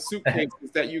amount of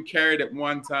suitcases that you carried at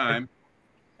one time?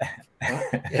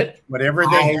 Whatever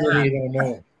they I had. really don't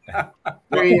know.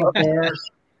 3 or 4,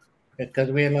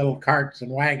 because we had little carts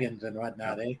and wagons and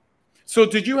whatnot, eh? So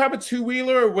did you have a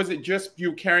 2-wheeler, or was it just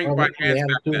you carrying by We hand? had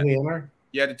a 2-wheeler.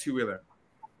 You had a 2-wheeler.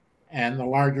 And the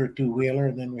larger 2-wheeler,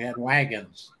 and then we had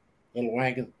wagons, little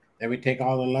wagons. Then we take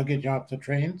all the luggage off the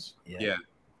trains. Yeah.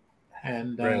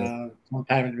 And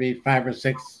sometimes it'd be 5 or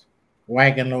 6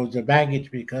 wagon loads of baggage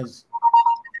because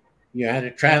you had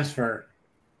to transfer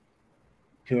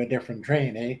to a different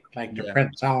train, eh? Like to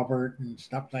Prince Albert and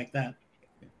stuff like that.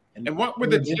 And what were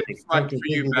the tips like for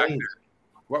you back then?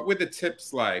 What were the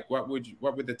tips like? What were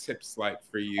the tips like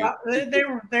for you? They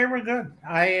were good.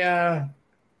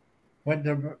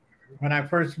 When I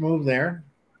first moved there,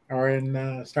 or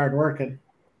started working,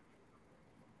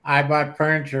 I bought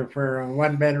furniture for a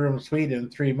 1-bedroom suite in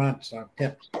 3 months on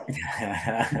tips.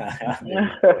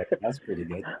 That's pretty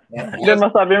good. That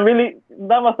must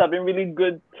have been really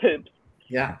good tips.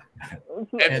 Yeah.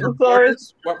 And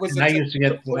what was I used to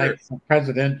get like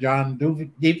President John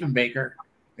Diefenbaker.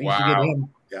 I used to get him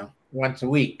once a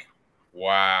week.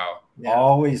 Wow. Yeah.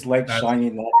 Always liked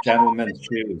shining that gentleman's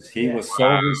shoes. He was so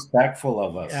respectful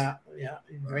of us. Yeah.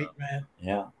 Great man.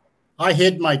 Yeah. I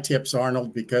hid my tips,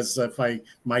 Arnold, because if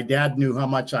my dad knew how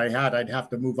much I had, I'd have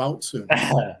to move out soon.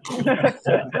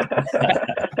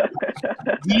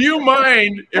 Do you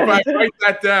mind if I write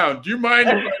that down? Do you mind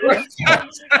if I write that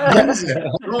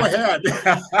down? Go ahead.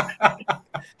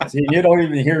 See, you don't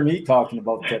even hear me talking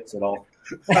about tips at all.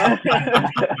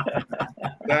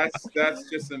 That's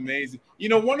just amazing. You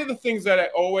know, one of the things that I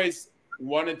always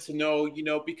wanted to know, you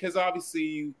know, because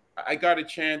obviously I got a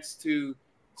chance to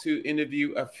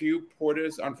interview a few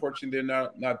porters. Unfortunately,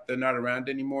 they're not around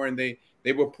anymore, and they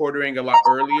were portering a lot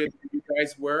earlier than you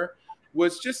guys were.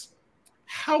 Was just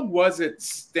how was it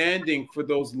standing for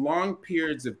those long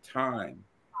periods of time?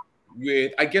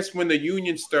 With, I guess, when the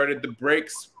union started, the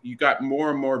breaks, you got more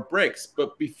and more breaks.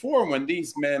 But before, when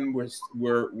these men were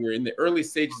in the early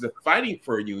stages of fighting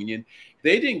for a union,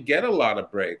 they didn't get a lot of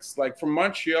breaks. Like from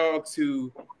Montreal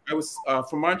to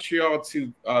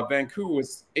Vancouver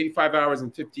was 85 hours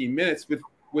and 15 minutes with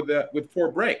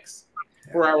 4 breaks,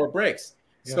 4-hour breaks.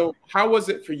 Yeah. So how was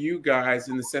it for you guys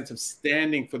in the sense of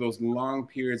standing for those long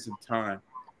periods of time?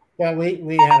 Well,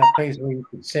 we had a place where you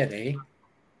could sit, eh?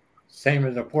 Same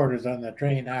as the porters on the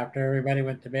train after everybody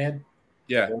went to bed.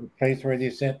 Yeah. A place where they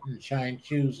sit and shine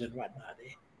shoes and whatnot.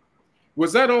 Eh?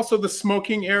 Was that also the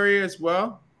smoking area as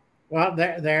well? Well,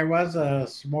 there was a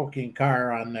smoking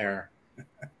car on there,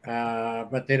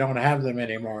 but they don't have them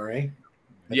anymore, eh?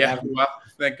 But yeah, well,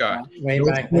 thank God. Way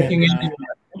back then,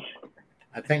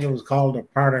 I think it was called a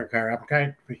parlor car. I'm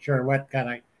kind of sure what kind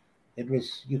of it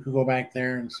was. You could go back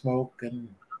there and smoke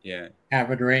and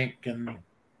have a drink and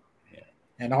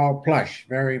all plush,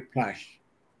 very plush.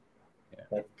 Yeah.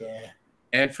 But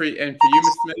and for you, Mr.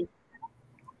 Smith?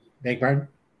 Beg pardon?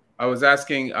 I was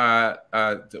asking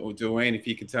Dwayne if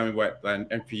he could tell me what,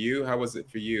 and for you, how was it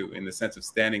for you in the sense of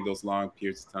standing those long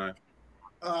periods of time?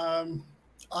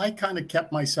 I kind of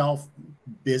kept myself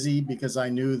busy because I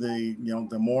knew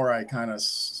the more I kind of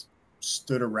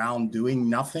stood around doing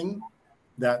nothing,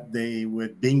 that they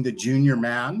would, being the junior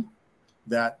man,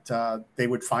 that they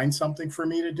would find something for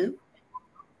me to do.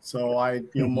 So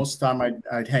most of the time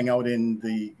I'd hang out in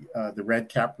the red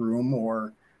cap room,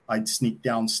 or I'd sneak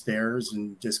downstairs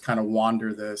and just kind of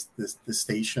wander the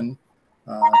station.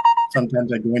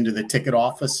 Sometimes I'd go into the ticket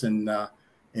office and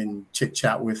chit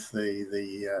chat with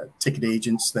the ticket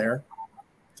agents there.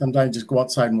 Sometimes just go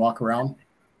outside and walk around.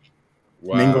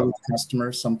 Wow. Mingle with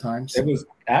customers sometimes. It was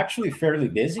actually fairly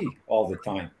busy all the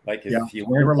time. Like if you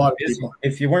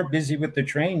weren't busy with the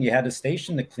train, you had a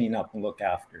station to clean up and look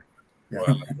after. Yeah.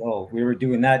 So we were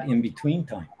doing that in between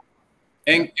time.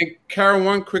 And Carol,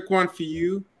 one quick one for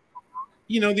you.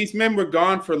 You know, these men were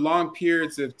gone for long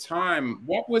periods of time.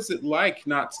 What was it like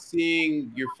not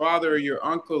seeing your father or your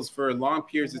uncles for long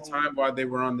periods of time while they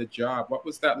were on the job? What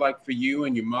was that like for you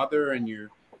and your mother and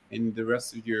the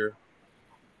rest of your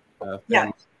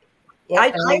family?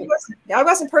 I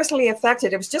wasn't personally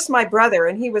affected. It was just my brother,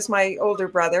 and he was my older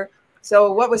brother.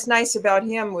 So what was nice about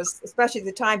him was, especially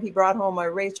the time he brought home a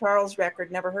Ray Charles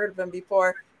record, never heard of him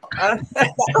before. That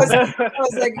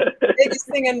was like the biggest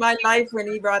thing in my life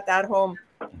when he brought that home.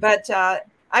 But I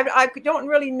don't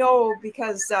really know,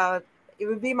 because it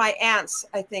would be my aunts,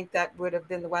 I think, that would have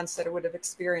been the ones that would have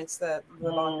experienced the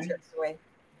long trips away.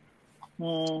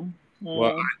 Well,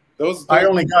 I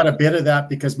only got a bit of that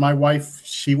because my wife,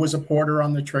 she was a porter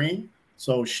on the train.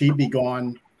 So she'd be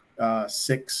gone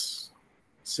 6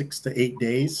 to 8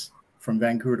 days from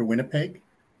Vancouver to Winnipeg.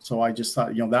 So I just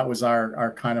thought, that was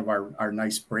our kind of our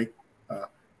nice break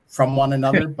from one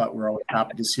another, but we're always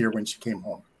happy to see her when she came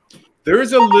home. There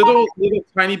is a little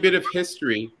tiny bit of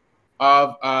history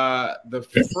of the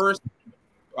first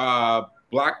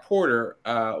Black porter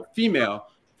female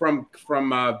from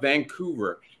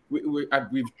Vancouver.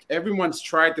 Everyone's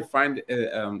tried to find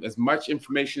as much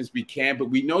information as we can, but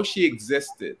we know she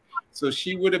existed. So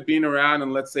she would have been around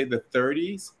in, let's say, the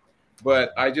 30s.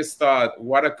 But I just thought,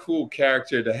 what a cool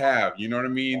character to have. You know what I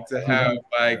mean? To have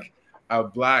like a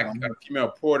Black female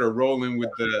porter rolling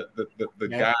with the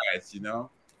guys,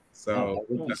 So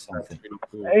that's pretty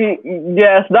cool.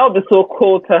 Yes, that would be so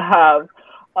cool to have.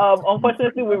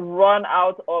 Unfortunately, we've run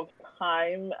out of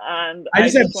time, and I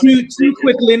just have two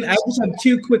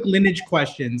quick lineage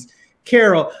questions.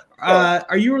 Carol,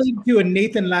 are you related to a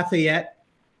Nathan Lafayette?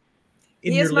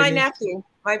 He is my nephew,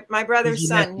 my brother's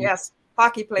son. Nephew? Yes,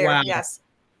 hockey player. Wow. Yes,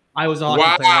 I was a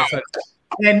hockey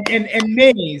player. And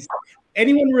Mays.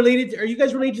 Anyone related? Are you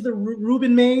guys related to the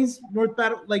Reuben Mays, North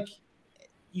Battle? Like,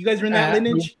 you guys are in that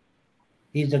lineage?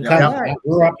 He's a cousin. I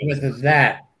grew up with his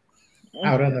dad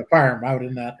out on the farm, out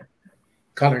in that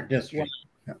colored district.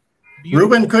 Yeah.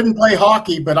 Reuben couldn't play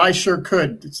hockey, but I sure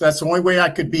could. That's the only way I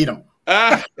could beat him.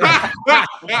 Not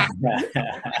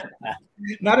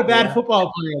a bad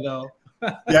football player, though.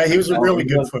 Yeah, he was a really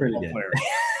good football player.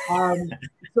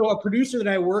 So a producer that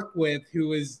I work with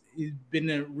who has been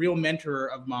a real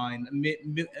mentor of mine, I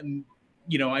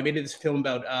made this film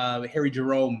about Harry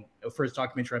Jerome, the first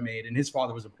documentary I made, and his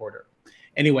father was a porter.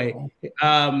 Anyway,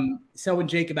 Selwyn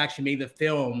Jacob actually made the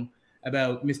film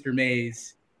about Mr.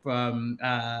 Mays from,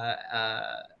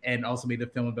 and also made the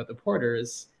film about the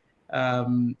porters.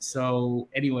 So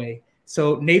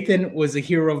Nathan was a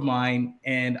hero of mine,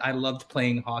 and I loved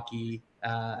playing hockey,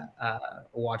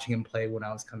 watching him play when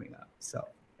I was coming up. So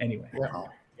anyway,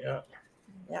 yeah,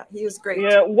 he was great.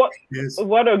 Yeah, what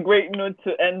a great note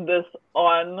to end this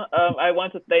on. I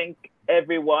want to thank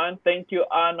everyone. Thank you,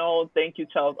 Arnold. Thank you,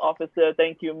 Charles Officer.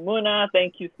 Thank you, Muna.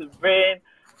 Thank you, Severin,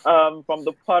 from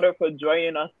the Potter, for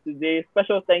joining us today.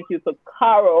 Special thank you to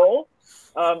Carol,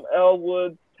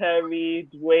 Elwood, Terry,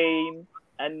 Dwayne,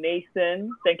 and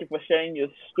Nathan. Thank you for sharing your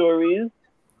stories.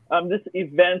 This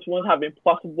event wouldn't have been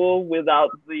possible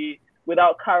without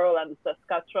Carol and the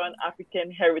Saskatchewan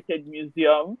African Heritage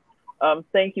Museum.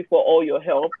 Thank you for all your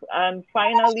help. And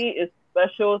finally, a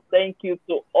special thank you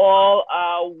to all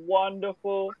our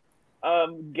wonderful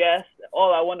guests,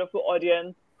 all our wonderful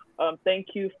audience.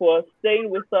 Thank you for staying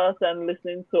with us and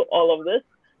listening to all of this.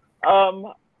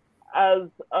 As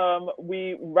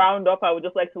we round up, I would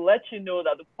just like to let you know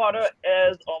that The Potter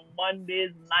airs on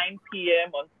Mondays, 9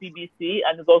 p.m. on CBC,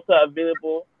 and is also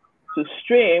available to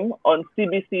stream on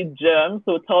CBC Gem.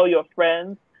 So tell your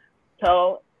friends,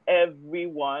 tell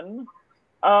everyone.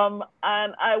 And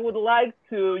I would like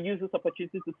to use this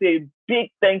opportunity to say a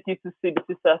big thank you to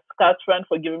CBC Saskatchewan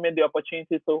for giving me the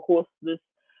opportunity to host this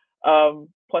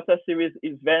Potter Series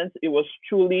event. It was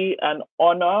truly an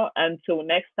honor. Until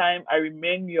next time, I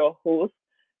remain your host,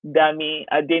 Dami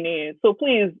Adeni. So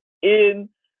please, in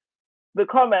the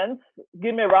comments,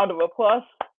 give me a round of applause.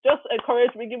 Just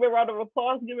encourage me, give me a round of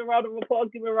applause, give me a round of applause,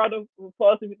 give me a round of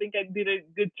applause if you think I did a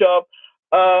good job.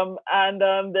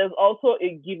 There's also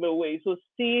a giveaway. So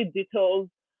see details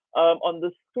on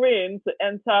the screen to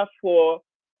enter for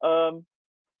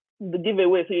the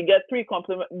giveaway. So you get three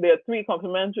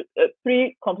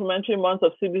complimentary months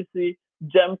of CBC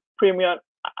Gem Premium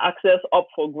access up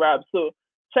for grabs. So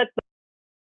check the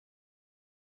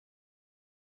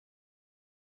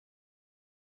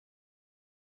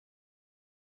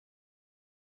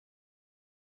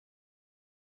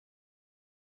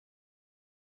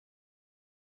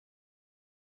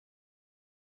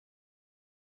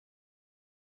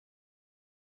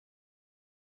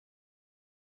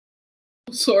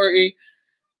Sorry.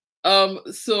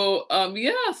 So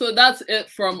that's it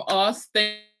from us.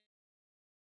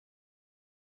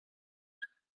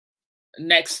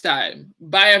 Next time.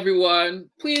 Bye, everyone.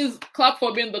 Please clap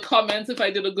for me in the comments if I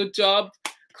did a good job.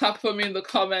 Clap for me in the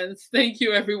comments. Thank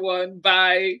you, everyone.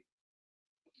 Bye.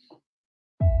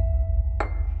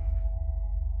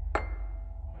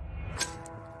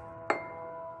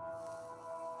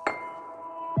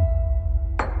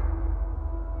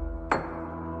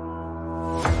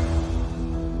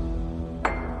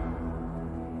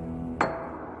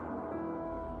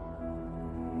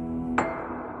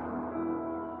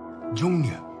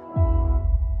 Junior.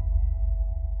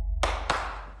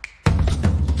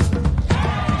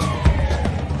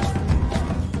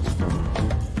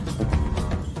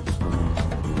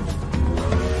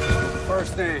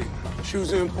 thing,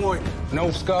 shoes in point,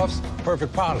 no scuffs,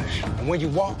 perfect polish. And when you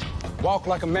walk, walk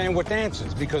like a man with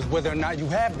answers, because whether or not you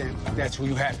have them, that's who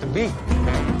you have to be.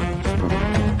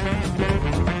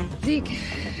 Zeke,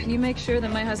 you make sure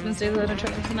that my husband stays out of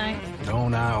trouble tonight.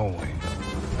 Don't I always?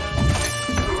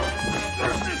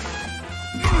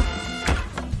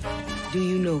 Do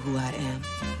you know who I am?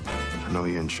 I know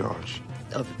you're in charge.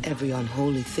 Of every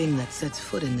unholy thing that sets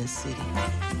foot in this city.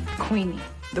 Queenie,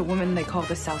 the woman they call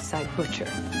the Southside Butcher.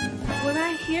 When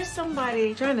I hear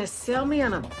somebody trying to sell me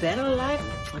on a better life,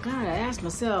 I gotta ask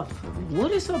myself,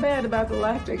 what is so bad about the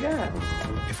life they got?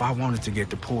 If I wanted to get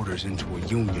the Porters into a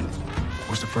union,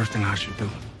 what's the first thing I should do?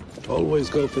 Always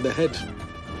go for the head.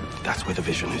 That's where the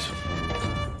vision is.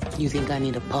 You think I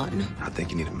need a partner? I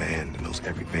think you need a man that knows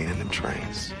every man in them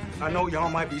trains. I know y'all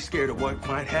might be scared of what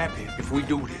might happen if we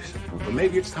do this, but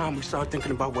maybe it's time we start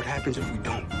thinking about what happens if we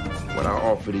don't. What I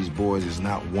offer these boys is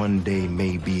not one day,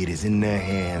 maybe. It is in their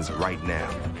hands right now.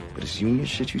 But it's union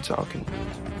shit you talking?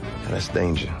 Now that's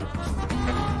danger.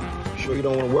 Sure you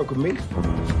don't want to work with me?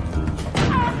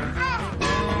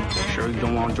 Sure you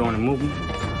don't want to join the movement?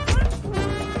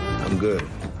 I'm good.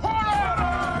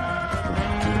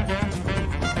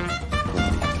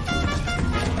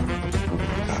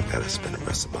 I gotta spend the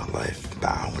rest of my life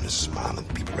bowing and smiling.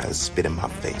 People rather spit in my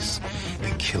face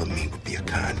than killing me would be a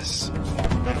kindness.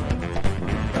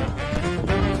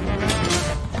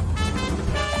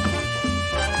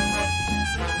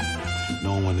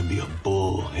 Knowing when to be a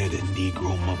bull-headed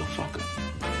Negro motherfucker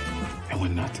and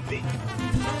when not to be.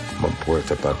 I'm a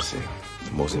Puerto Pepsi,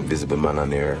 the most invisible man on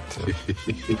the earth.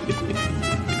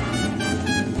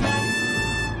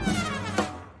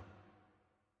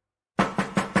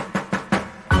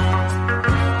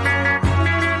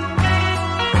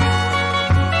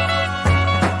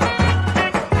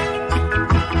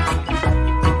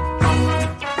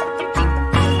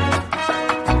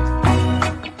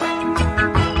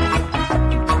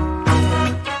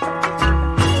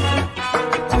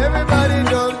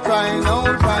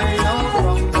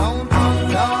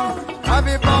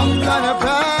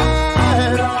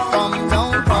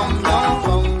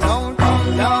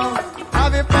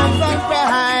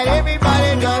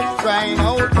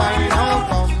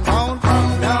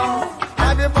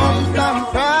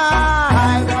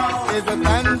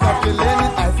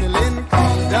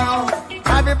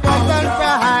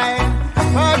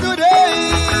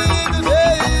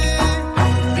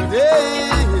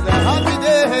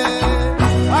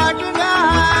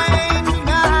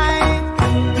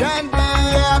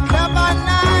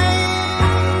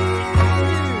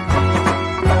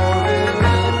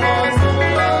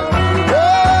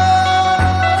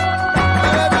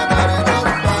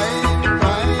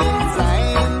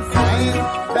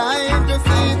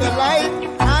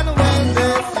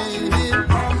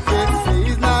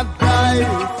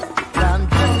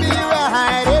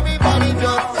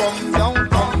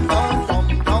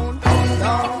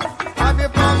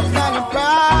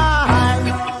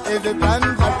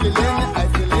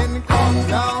 Come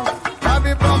down.